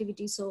unwanted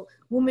activities. So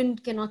women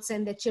cannot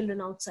send their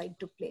children outside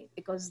to play,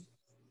 because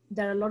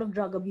there are a lot of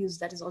drug abuse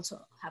that is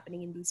also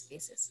happening in these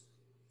spaces.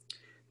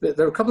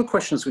 There are a couple of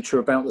questions which are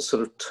about the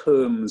sort of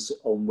terms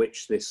on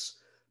which this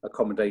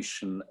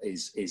accommodation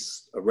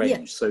is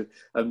arranged. Yeah.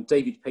 So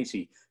David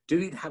Patey, do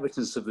the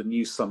inhabitants of the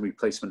new slum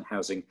replacement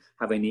housing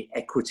have any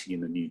equity in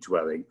the new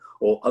dwelling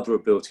or other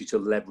ability to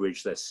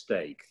leverage their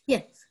stake?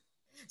 Yes.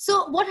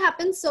 So what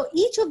happens? So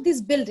each of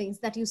these buildings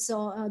that you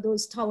saw,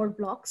 those tower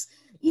blocks,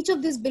 each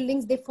of these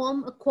buildings, they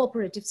form a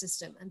cooperative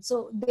system. And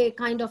so they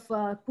kind of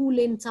pool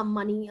in some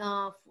money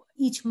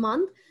each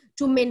month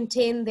to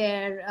maintain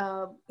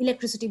their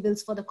electricity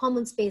bills for the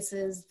common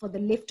spaces, for the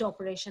lift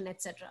operation,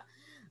 etc.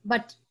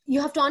 But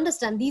you have to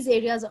understand these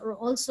areas are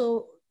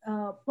also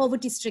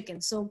poverty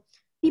stricken. So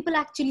people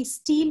actually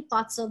steal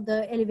parts of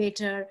the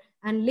elevator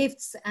and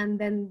lifts, and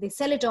then they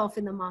sell it off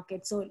in the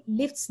market. So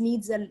lifts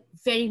needs a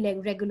very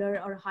regular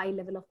or high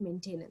level of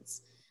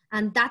maintenance.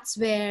 And that's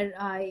where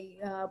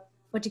I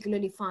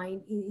particularly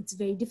find it's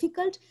very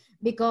difficult,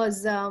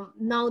 because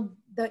now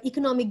the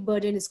economic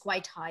burden is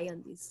quite high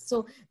on these.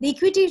 So the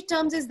equity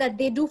terms is that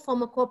they do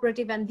form a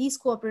cooperative, and these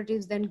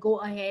cooperatives then go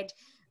ahead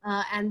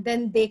and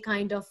then they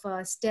kind of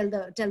tell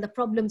the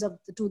problems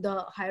to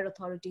the higher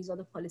authorities or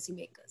the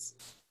policymakers.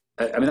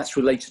 I mean, that's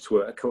related to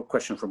a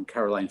question from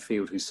Caroline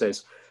Field, who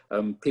says,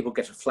 people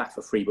get a flat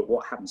for free, but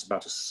what happens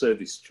about a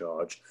service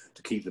charge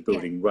to keep the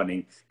building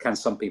running? Can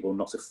some people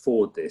not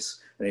afford this?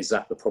 And is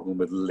that the problem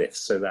with lifts?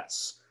 So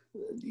that's,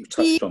 you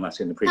touched on that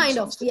in the previous kind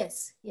of answer.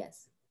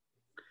 Yes.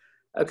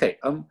 Okay,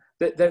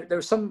 there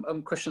are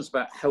some questions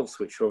about health,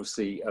 which are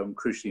obviously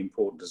crucially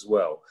important as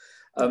well.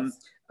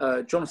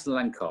 Jonathan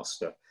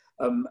Lancaster,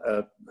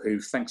 who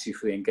thanks you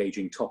for the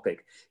engaging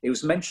topic. It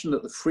was mentioned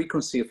that the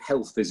frequency of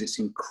health visits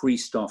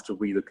increased after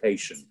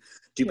relocation.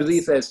 Do you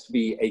believe there's to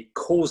be a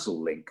causal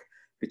link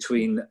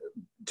between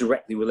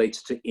directly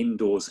related to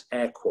indoors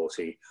air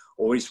quality,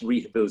 or is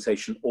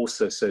rehabilitation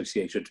also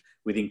associated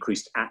with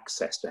increased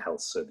access to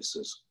health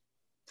services?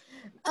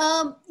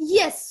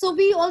 Yes, so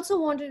we also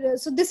wanted,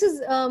 so this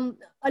is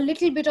a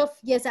little bit of,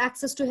 yes,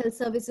 access to health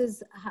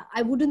services,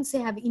 I wouldn't say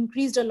have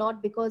increased a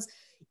lot, because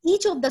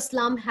each of the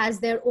slum has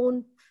their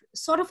own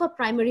sort of a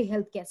primary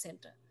healthcare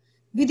center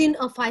within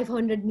a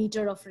 500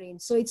 meter of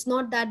range. So it's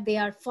not that they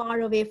are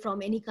far away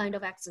from any kind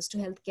of access to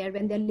healthcare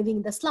when they're living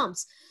in the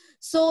slums.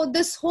 So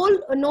this whole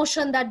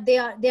notion that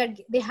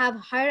they have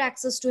higher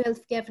access to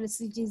healthcare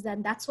facilities,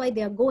 and that's why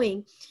they are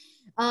going,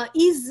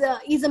 is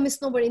a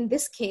misnomer in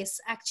this case,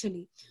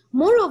 actually.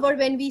 Moreover,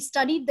 when we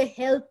studied the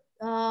health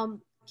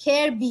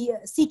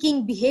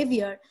seeking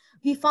behavior,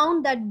 we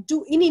found that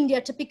in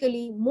India,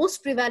 typically,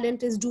 most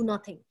prevalent is do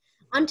nothing.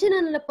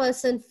 Until a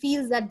person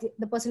feels that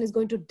the person is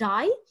going to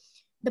die,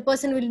 the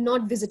person will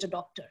not visit a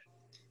doctor.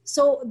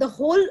 So the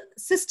whole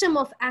system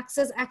of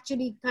access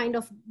actually kind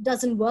of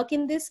doesn't work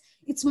in this.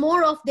 It's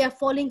more of they are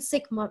falling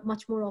sick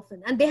much more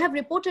often. And they have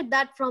reported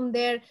that from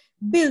their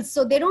bills.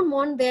 So they don't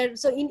want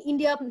so in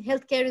India,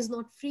 healthcare is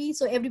not free.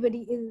 So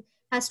everybody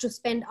has to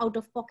spend out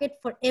of pocket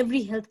for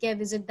every healthcare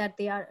visit that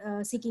they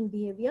are seeking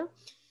behavior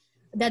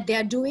that they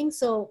are doing.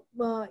 So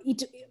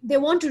they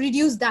want to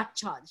reduce that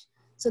charge.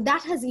 So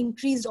that has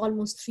increased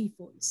almost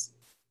threefolds.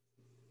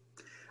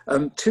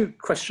 Two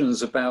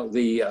questions about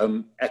the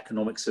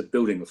economics of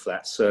building the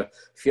flats.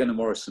 Fiona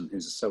Morrison,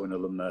 who's a Selwyn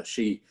alumna,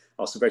 she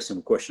asked a very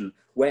simple question: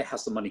 where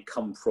has the money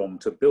come from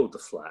to build the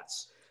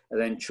flats?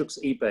 And then Chuks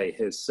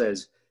eBay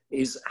says,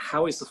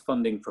 how is the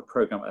funding for a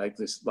program like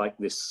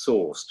this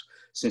sourced,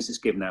 since it's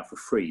given out for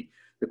free?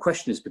 The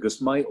question is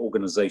because my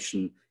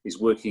organization is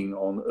working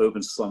on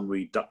urban slum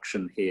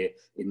reduction here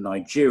in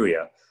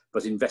Nigeria,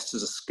 but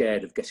investors are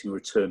scared of getting a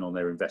return on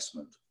their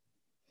investment.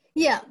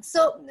 Yeah,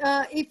 so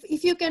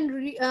if you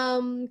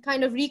can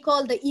kind of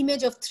recall the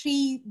image of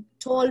three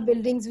tall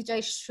buildings which I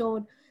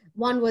showed,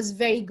 one was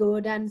very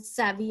good and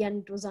savvy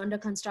and it was under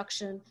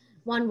construction.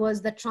 One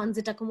was the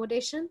transit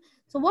accommodation.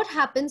 So what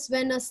happens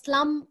when a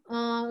slum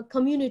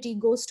community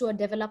goes to a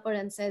developer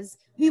and says,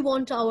 we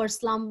want our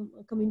slum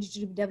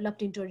community to be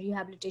developed into a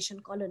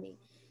rehabilitation colony?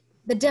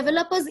 The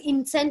developer's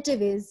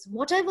incentive is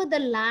whatever the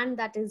land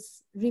that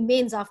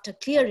remains after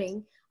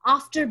clearing,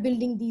 after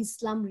building these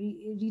slum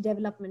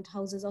redevelopment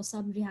houses or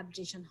slum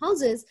rehabilitation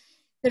houses,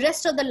 the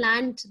rest of the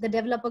land the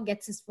developer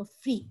gets is for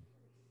free.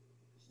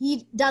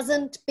 He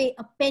doesn't pay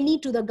a penny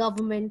to the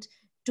government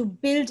to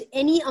build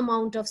any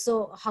amount of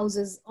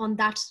houses on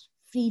that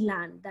free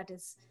land that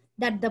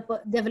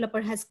the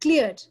developer has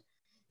cleared.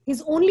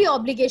 His only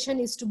obligation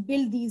is to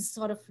build these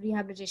sort of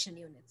rehabilitation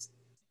units.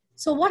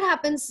 So what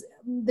happens,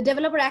 the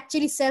developer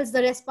actually sells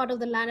the rest part of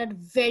the land at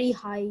very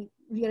high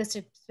real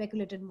estate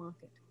speculated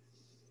market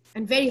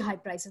and very high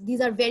prices.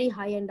 These are very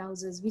high-end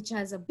houses, which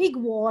has a big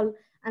wall,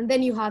 and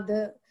then you have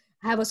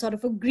a sort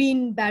of a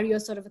green barrier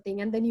sort of a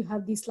thing, and then you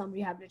have these slum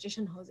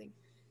rehabilitation housing.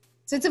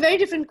 So it's a very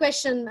different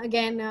question,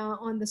 again,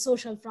 on the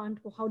social front.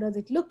 How does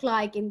it look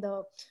like in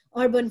the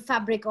urban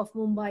fabric of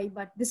Mumbai?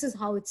 But this is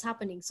how it's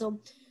happening. So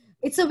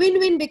it's a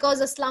win-win,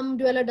 because a slum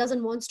dweller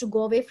doesn't want to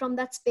go away from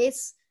that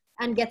space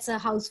and gets a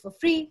house for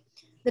free.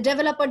 The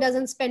developer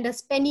doesn't spend a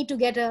penny to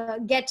get a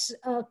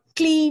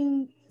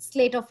clean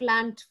slate of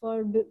land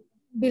for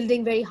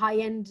building very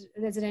high-end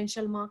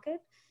residential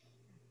market.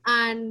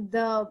 And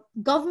the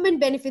government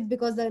benefits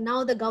because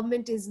now the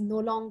government is no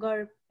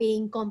longer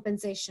paying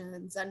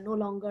compensations and no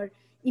longer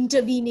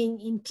intervening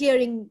in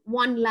clearing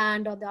one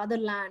land or the other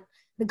land.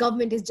 The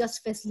government is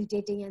just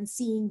facilitating and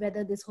seeing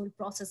whether this whole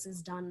process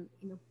is done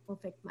in a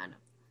perfect manner.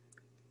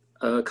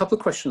 A couple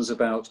of questions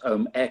about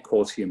air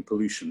quality and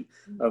pollution.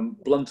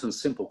 Blunt and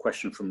simple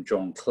question from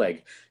John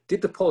Clegg.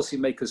 Did the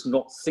policymakers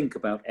not think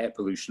about air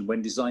pollution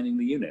when designing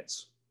the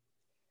units?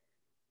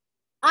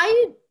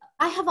 I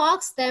have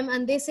asked them,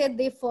 and they said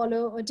they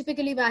follow.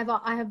 Typically,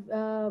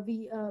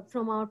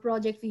 from our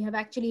project, we have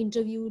actually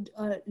interviewed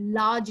a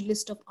large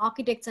list of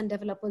architects and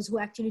developers who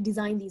actually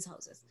design these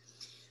houses.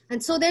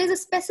 And so there is a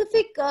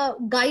specific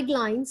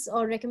guidelines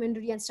or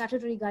recommendatory and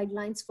statutory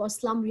guidelines for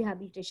slum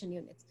rehabilitation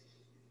units,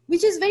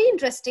 which is very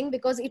interesting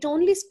because it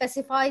only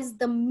specifies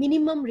the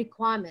minimum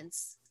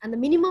requirements, and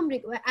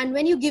and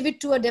when you give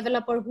it to a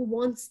developer who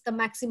wants the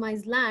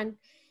maximized land,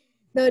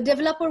 the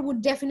developer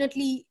would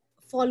definitely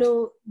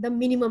follow the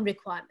minimum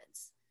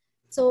requirements.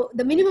 So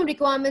the minimum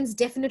requirements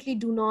definitely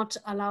do not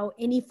allow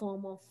any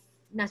form of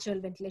natural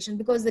ventilation,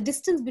 because the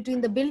distance between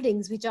the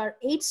buildings, which are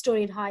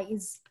 8-storied high,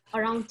 is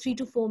around 3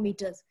 to 4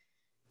 meters,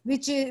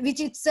 which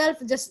itself,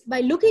 just by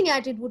looking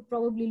at it, would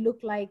probably look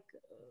like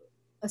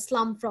a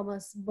slum from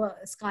a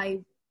sky,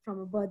 from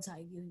a bird's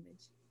eye view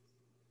image.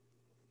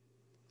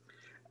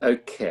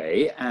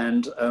 Okay,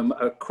 and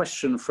a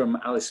question from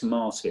Alice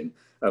Martin,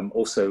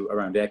 also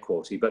around air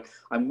quality, but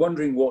I'm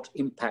wondering what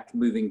impact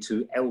moving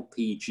to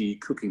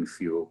LPG cooking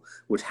fuel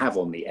would have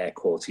on the air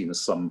quality in the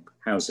slum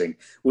housing.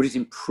 Would it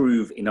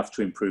improve enough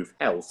to improve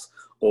health,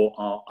 or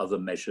are other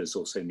measures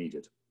also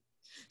needed?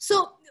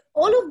 So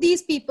all of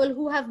these people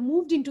who have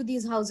moved into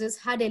these houses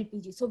had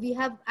LPG. So we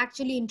have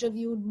actually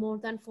interviewed more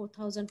than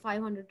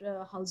 4,500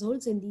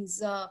 households in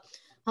these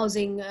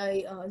housing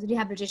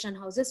rehabilitation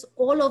houses.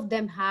 All of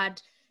them had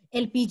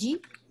LPG,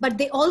 but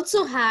they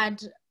also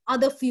had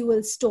other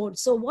fuels stored.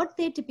 So what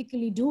they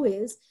typically do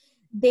is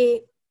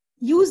they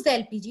use the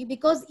LPG,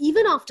 because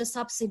even after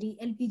subsidy,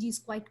 LPG is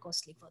quite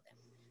costly for them.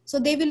 So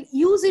they will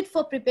use it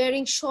for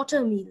preparing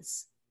shorter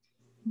meals,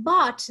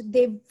 but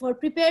for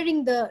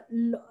preparing the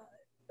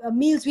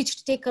meals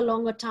which take a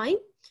longer time,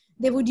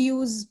 they would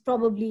use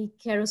probably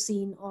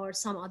kerosene or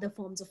some other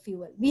forms of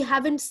fuel. We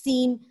haven't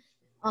seen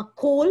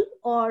coal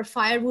or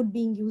firewood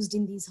being used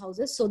in these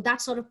houses. So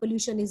that sort of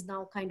pollution is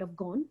now kind of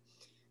gone.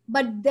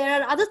 But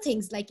there are other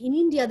things, like in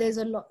India, there's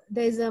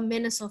a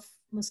menace of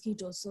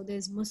mosquitoes. So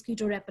there's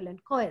mosquito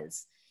repellent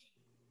coils.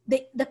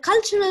 The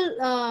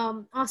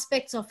cultural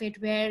aspects of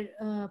it, where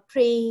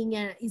praying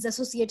is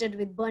associated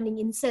with burning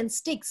incense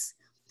sticks,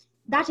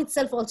 that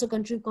itself also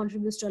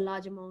contributes to a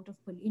large amount of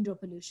indoor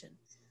pollution.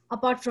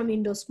 Apart from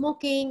indoor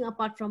smoking,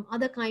 apart from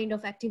other kind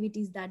of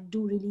activities that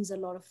do release a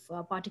lot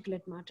of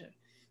particulate matter.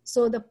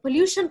 So the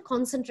pollution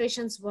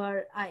concentrations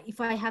were, if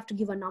I have to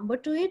give a number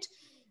to it,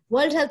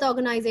 World Health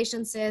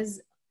Organization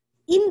says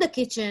in the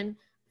kitchen,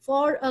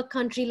 for a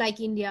country like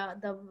India,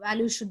 the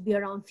value should be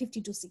around 50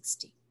 to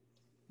 60.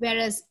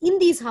 Whereas in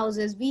these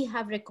houses, we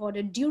have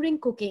recorded during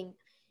cooking,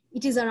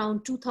 it is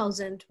around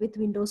 2,000 with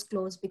windows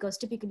closed, because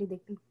typically they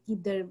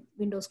keep their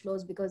windows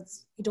closed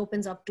because it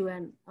opens up to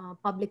an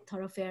public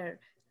thoroughfare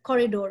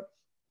corridor.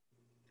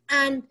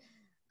 And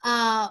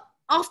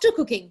after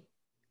cooking,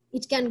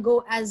 it can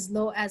go as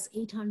low as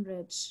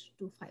 800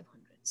 to 500.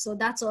 So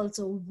that's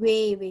also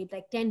way,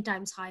 like 10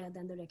 times higher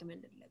than the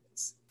recommended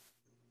levels.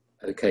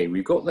 Okay,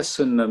 we've got less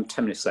than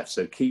 10 minutes left,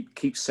 so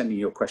keep sending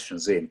your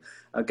questions in.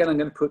 Again, I'm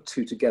going to put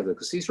two together,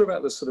 because these are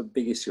about the sort of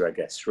big issue, I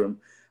guess, from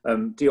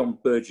Dion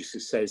Burgess, who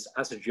says,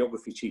 as a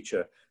geography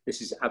teacher,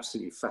 this is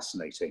absolutely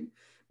fascinating.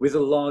 With a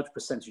large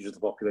percentage of the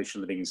population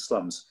living in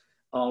slums,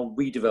 are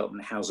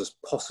redevelopment houses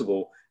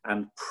possible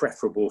and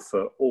preferable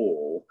for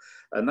all?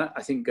 And that,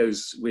 I think,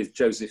 goes with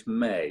Joseph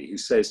May, who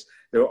says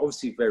there are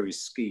obviously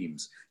various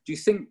schemes. Do you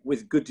think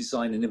with good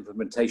design and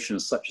implementation,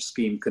 such a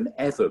scheme can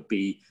ever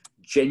be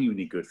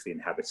genuinely good for the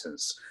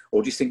inhabitants?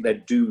 Or do you think they're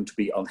doomed to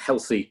be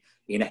unhealthy,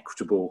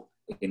 inequitable,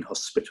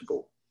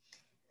 inhospitable?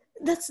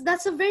 I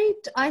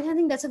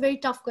think that's a very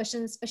tough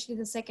question, especially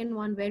the second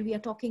one, where we are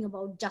talking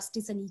about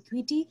justice and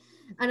equity.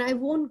 And I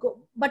won't go,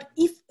 but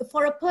if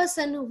for a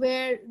person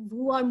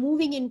who are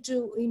moving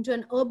into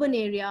an urban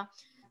area,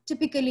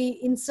 typically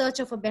in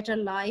search of a better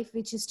life,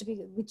 which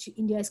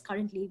India is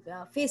currently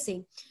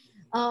facing,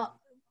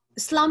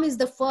 slum is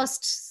the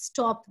first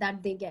stop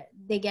that they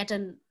get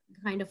a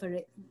kind of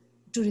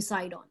to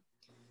reside on.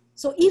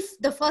 So if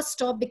the first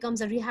stop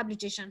becomes a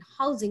rehabilitation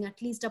housing,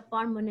 at least a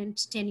permanent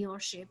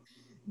tenureship,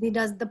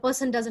 the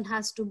person doesn't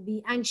have to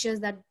be anxious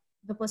that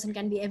the person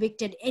can be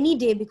evicted any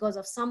day because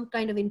of some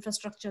kind of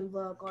infrastructural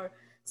work, or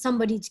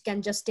somebody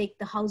can just take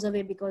the house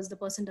away because the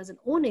person doesn't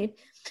own it.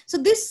 So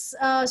this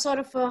sort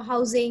of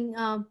housing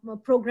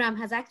program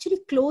has actually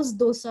closed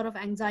those sort of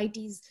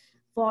anxieties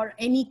for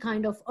any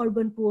kind of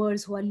urban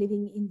poors who are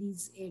living in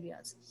these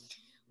areas.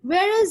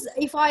 Whereas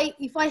if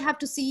I have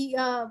to see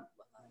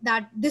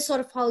that this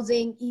sort of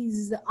housing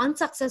is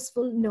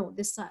unsuccessful, no,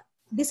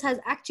 this has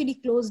actually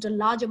closed a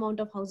large amount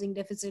of housing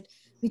deficit,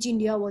 which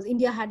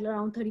India had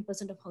around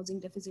 30% of housing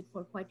deficit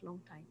for quite a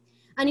long time.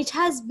 And it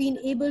has been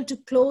able to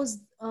close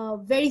a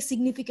very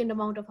significant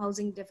amount of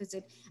housing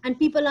deficit, and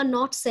people are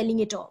not selling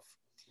it off.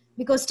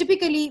 Because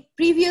typically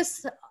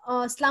previous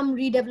slum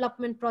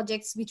redevelopment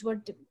projects, which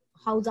were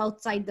housed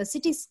outside the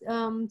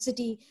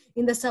city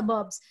in the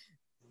suburbs,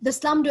 the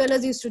slum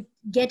dwellers used to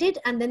get it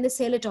and then they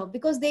sell it off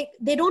because they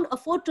don't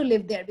afford to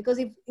live there, because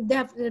if they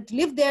have to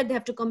live there, they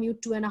have to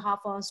commute 2.5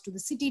 hours to the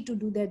city to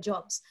do their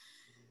jobs.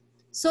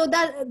 So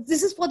that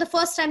this is for the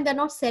first time they're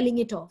not selling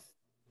it off.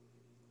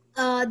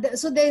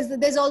 So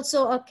there's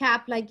also a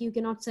cap, like you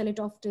cannot sell it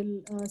off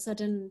till a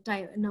certain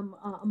time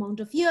amount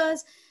of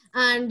years,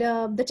 and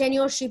the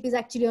tenureship is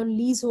actually on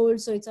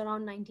leasehold, so it's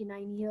around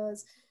 99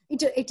 years.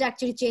 It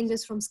actually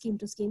changes from scheme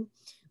to scheme,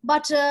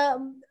 but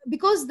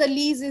because the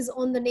lease is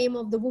on the name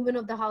of the woman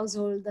of the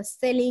household, the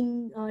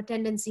selling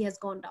tendency has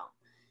gone down.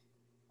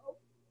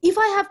 If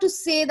I have to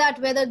say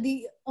that whether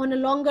on a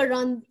longer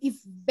run, if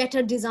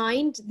better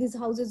designed, these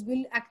houses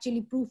will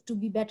actually prove to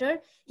be better,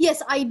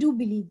 yes, I do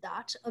believe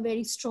that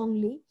very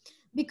strongly,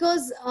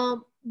 because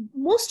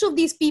most of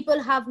these people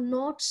have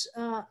not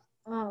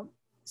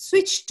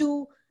switched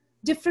to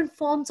different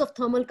forms of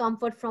thermal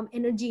comfort from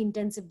energy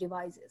intensive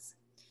devices.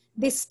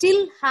 They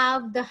still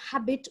have the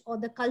habit or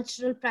the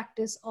cultural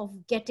practice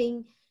of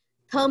getting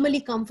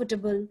thermally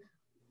comfortable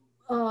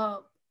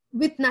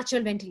with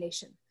natural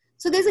ventilation.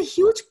 So there's a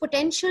huge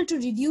potential to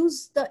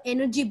reduce the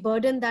energy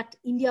burden that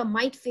India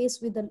might face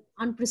with an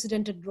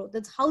unprecedented growth.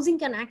 That housing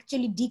can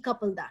actually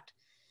decouple that.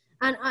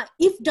 And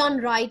if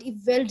done right, if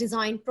well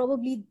designed,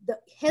 probably the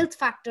health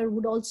factor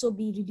would also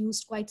be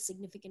reduced quite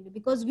significantly,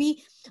 because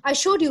I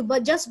showed you,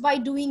 but just by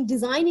doing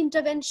design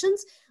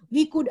interventions,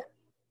 we could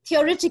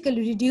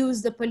theoretically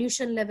reduce the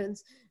pollution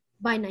levels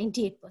by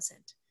 98%.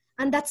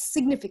 And that's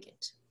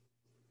significant.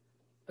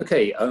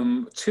 Okay,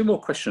 two more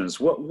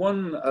questions.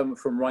 One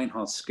from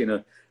Reinhard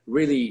Skinner,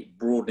 really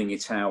broadening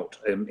it out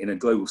in a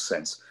global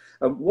sense.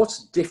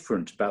 What's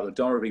different about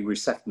the Dharavi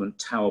resettlement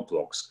tower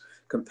blocks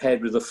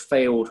compared with the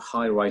failed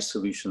high-rise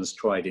solutions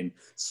tried in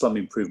slum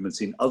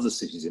improvements in other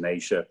cities in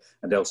Asia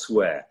and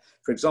elsewhere?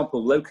 For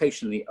example,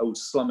 location in the old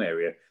slum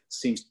area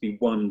seems to be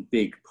one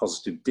big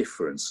positive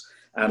difference,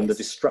 and the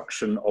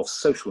destruction of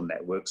social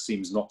networks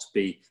seems not to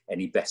be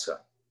any better.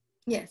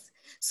 Yes.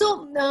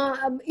 So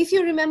if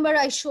you remember,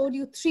 I showed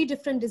you 3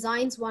 different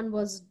designs. One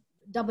was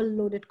double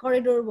loaded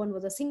corridor, one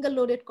was a single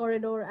loaded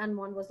corridor, and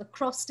one was the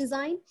cross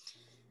design.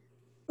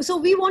 So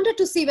we wanted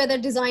to see whether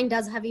design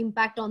does have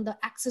impact on the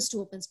access to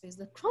open space.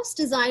 The cross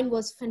design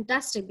was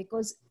fantastic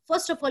because,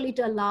 first of all, it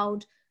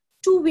allowed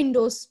 2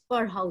 windows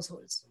per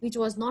households, which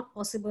was not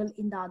possible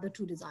in the other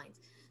 2 designs.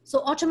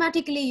 So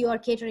automatically you are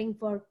catering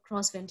for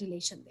cross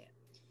ventilation there.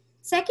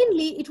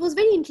 Secondly, it was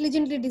very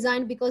intelligently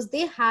designed because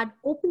they had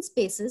open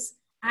spaces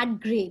at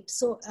grade.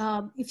 So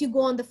if you go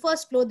on the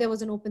first floor, there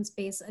was an open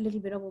space, a little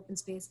bit of open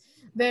space,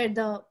 where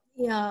the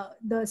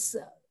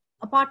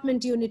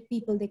apartment unit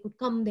people, they could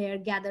come there,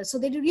 gather. So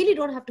they really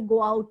don't have to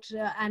go out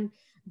and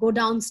go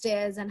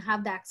downstairs and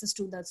have the access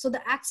to that. So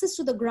the access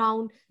to the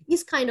ground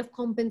is kind of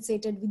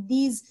compensated with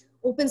these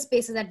open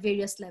spaces at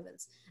various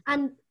levels.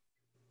 And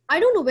I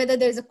don't know whether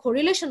there's a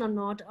correlation or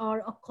not, or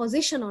a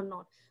causation or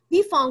not.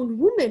 We found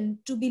women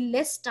to be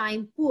less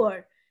time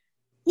poor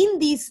in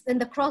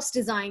the cross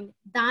design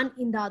than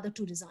in the other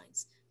 2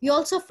 designs. We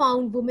also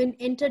found women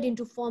entered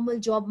into formal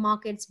job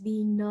markets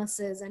being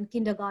nurses and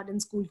kindergarten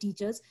school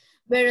teachers,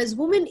 whereas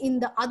women in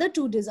the other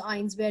 2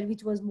 designs,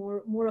 which was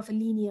more of a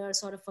linear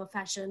sort of a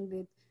fashion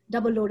with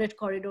double loaded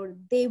corridor,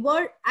 they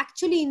were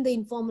actually in the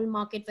informal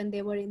market when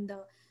they were in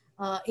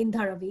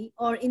Dharavi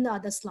or in the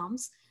other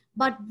slums.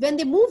 But when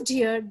they moved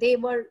here, they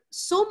were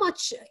so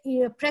much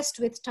pressed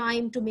with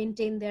time to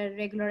maintain their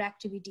regular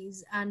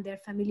activities and their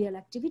familial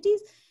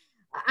activities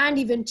and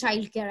even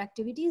childcare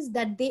activities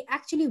that they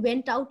actually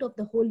went out of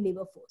the whole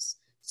labor force.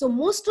 So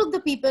most of the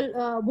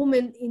people,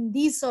 women in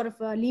these sort of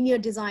linear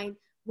design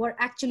were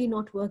actually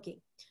not working.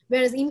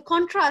 Whereas in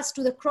contrast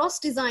to the cross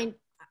design,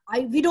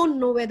 we don't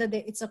know whether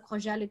it's a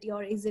causality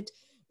or is it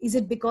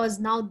because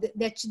now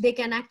they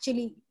can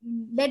actually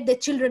let the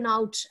children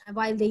out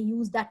while they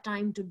use that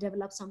time to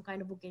develop some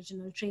kind of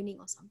vocational training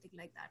or something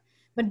like that.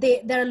 But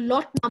there are a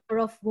lot number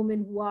of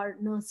women who are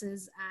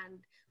nurses and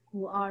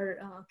who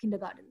are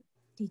kindergarten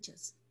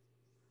teachers.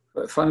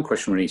 Final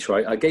question,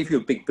 Ronita. I gave you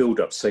a big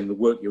build-up saying the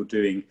work you're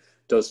doing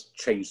does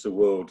change the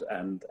world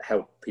and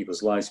help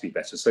people's lives be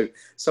better. So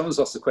someone's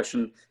asked the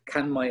question,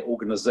 can my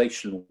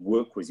organisation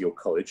work with your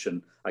college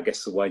and I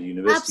guess the wider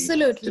university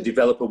Absolutely. to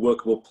develop a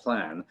workable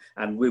plan?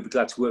 And we'll be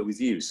glad to work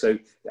with you. So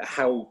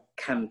how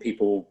can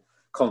people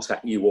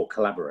contact you or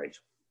collaborate?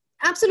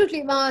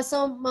 Absolutely.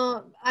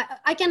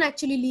 I can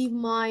actually leave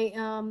my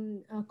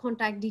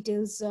contact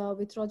details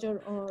with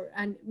Roger,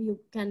 and you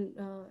can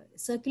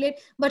circulate.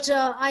 But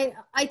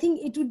I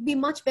think it would be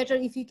much better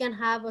if you can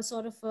have a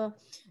sort of a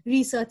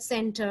research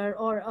center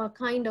or a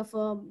kind of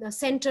a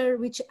center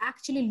which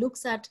actually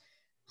looks at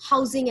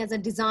housing as a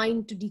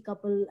design to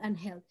decouple and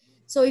help.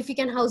 So if you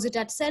can house it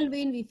at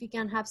Selwyn, if you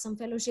can have some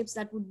fellowships,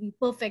 that would be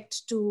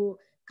perfect to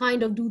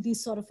kind of do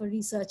this sort of a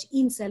research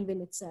in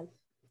Selwyn itself.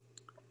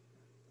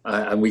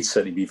 And we'd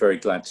certainly be very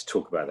glad to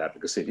talk about that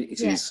because it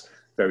is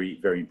very,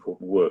 very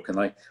important work. And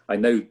I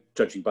know,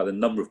 judging by the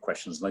number of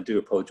questions, and I do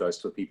apologise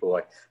to the people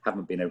I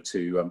haven't been able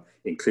to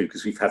include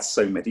because we've had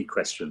so many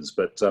questions,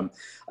 but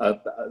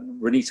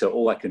Ronita,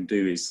 all I can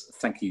do is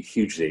thank you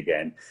hugely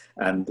again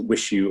and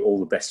wish you all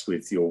the best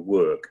with your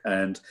work.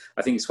 And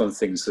I think it's one of the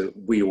things that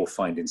we all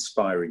find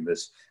inspiring,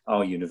 that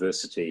our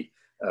university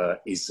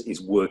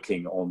is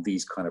working on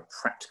these kind of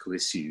practical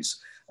issues,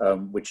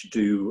 which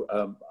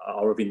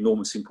are of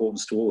enormous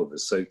importance to all of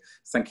us. So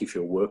thank you for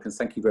your work, and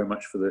thank you very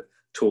much for the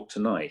talk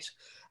tonight.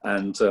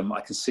 And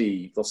I can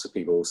see lots of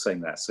people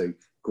saying that. So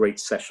great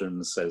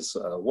session, says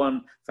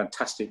one,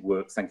 fantastic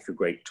work, thank you for a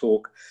great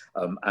talk,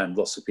 and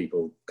lots of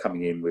people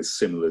coming in with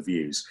similar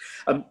views.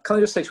 Can I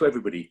just say to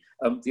everybody,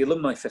 the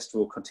Alumni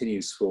Festival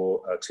continues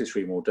for 2 or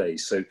 3 more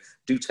days, so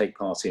do take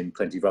part in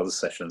plenty of other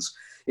sessions.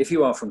 If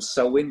you are from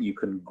Selwyn, you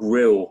can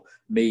grill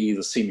me,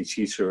 the senior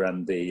tutor,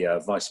 and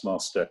the Vice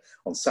Master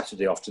on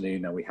Saturday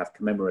afternoon, and we have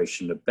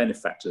commemoration of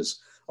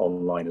benefactors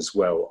online as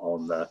well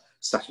on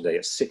Saturday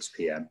at 6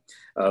 p.m.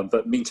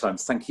 But meantime,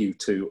 thank you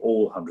to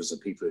all hundreds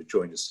of people who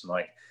joined us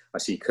tonight. I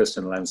see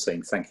Kirsten Land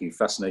saying thank you,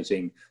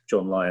 fascinating.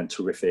 John Lyon,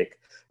 terrific.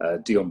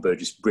 Dion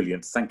Burgess,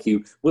 brilliant, thank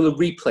you. Will a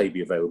replay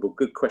be available?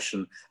 Good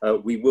question.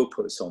 We will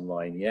put this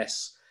online,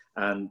 yes.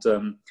 And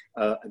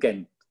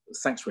again,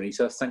 thanks,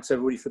 Ronita. Thanks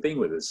everybody for being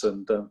with us,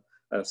 and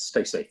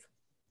stay safe.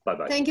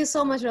 Bye-bye. Thank you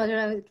so much,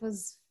 Roger. It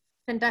was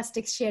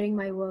fantastic sharing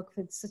my work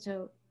with such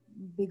a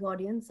big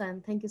audience,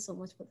 and thank you so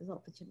much for this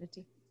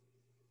opportunity.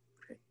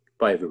 Okay.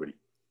 Bye, everybody.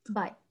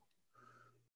 Bye.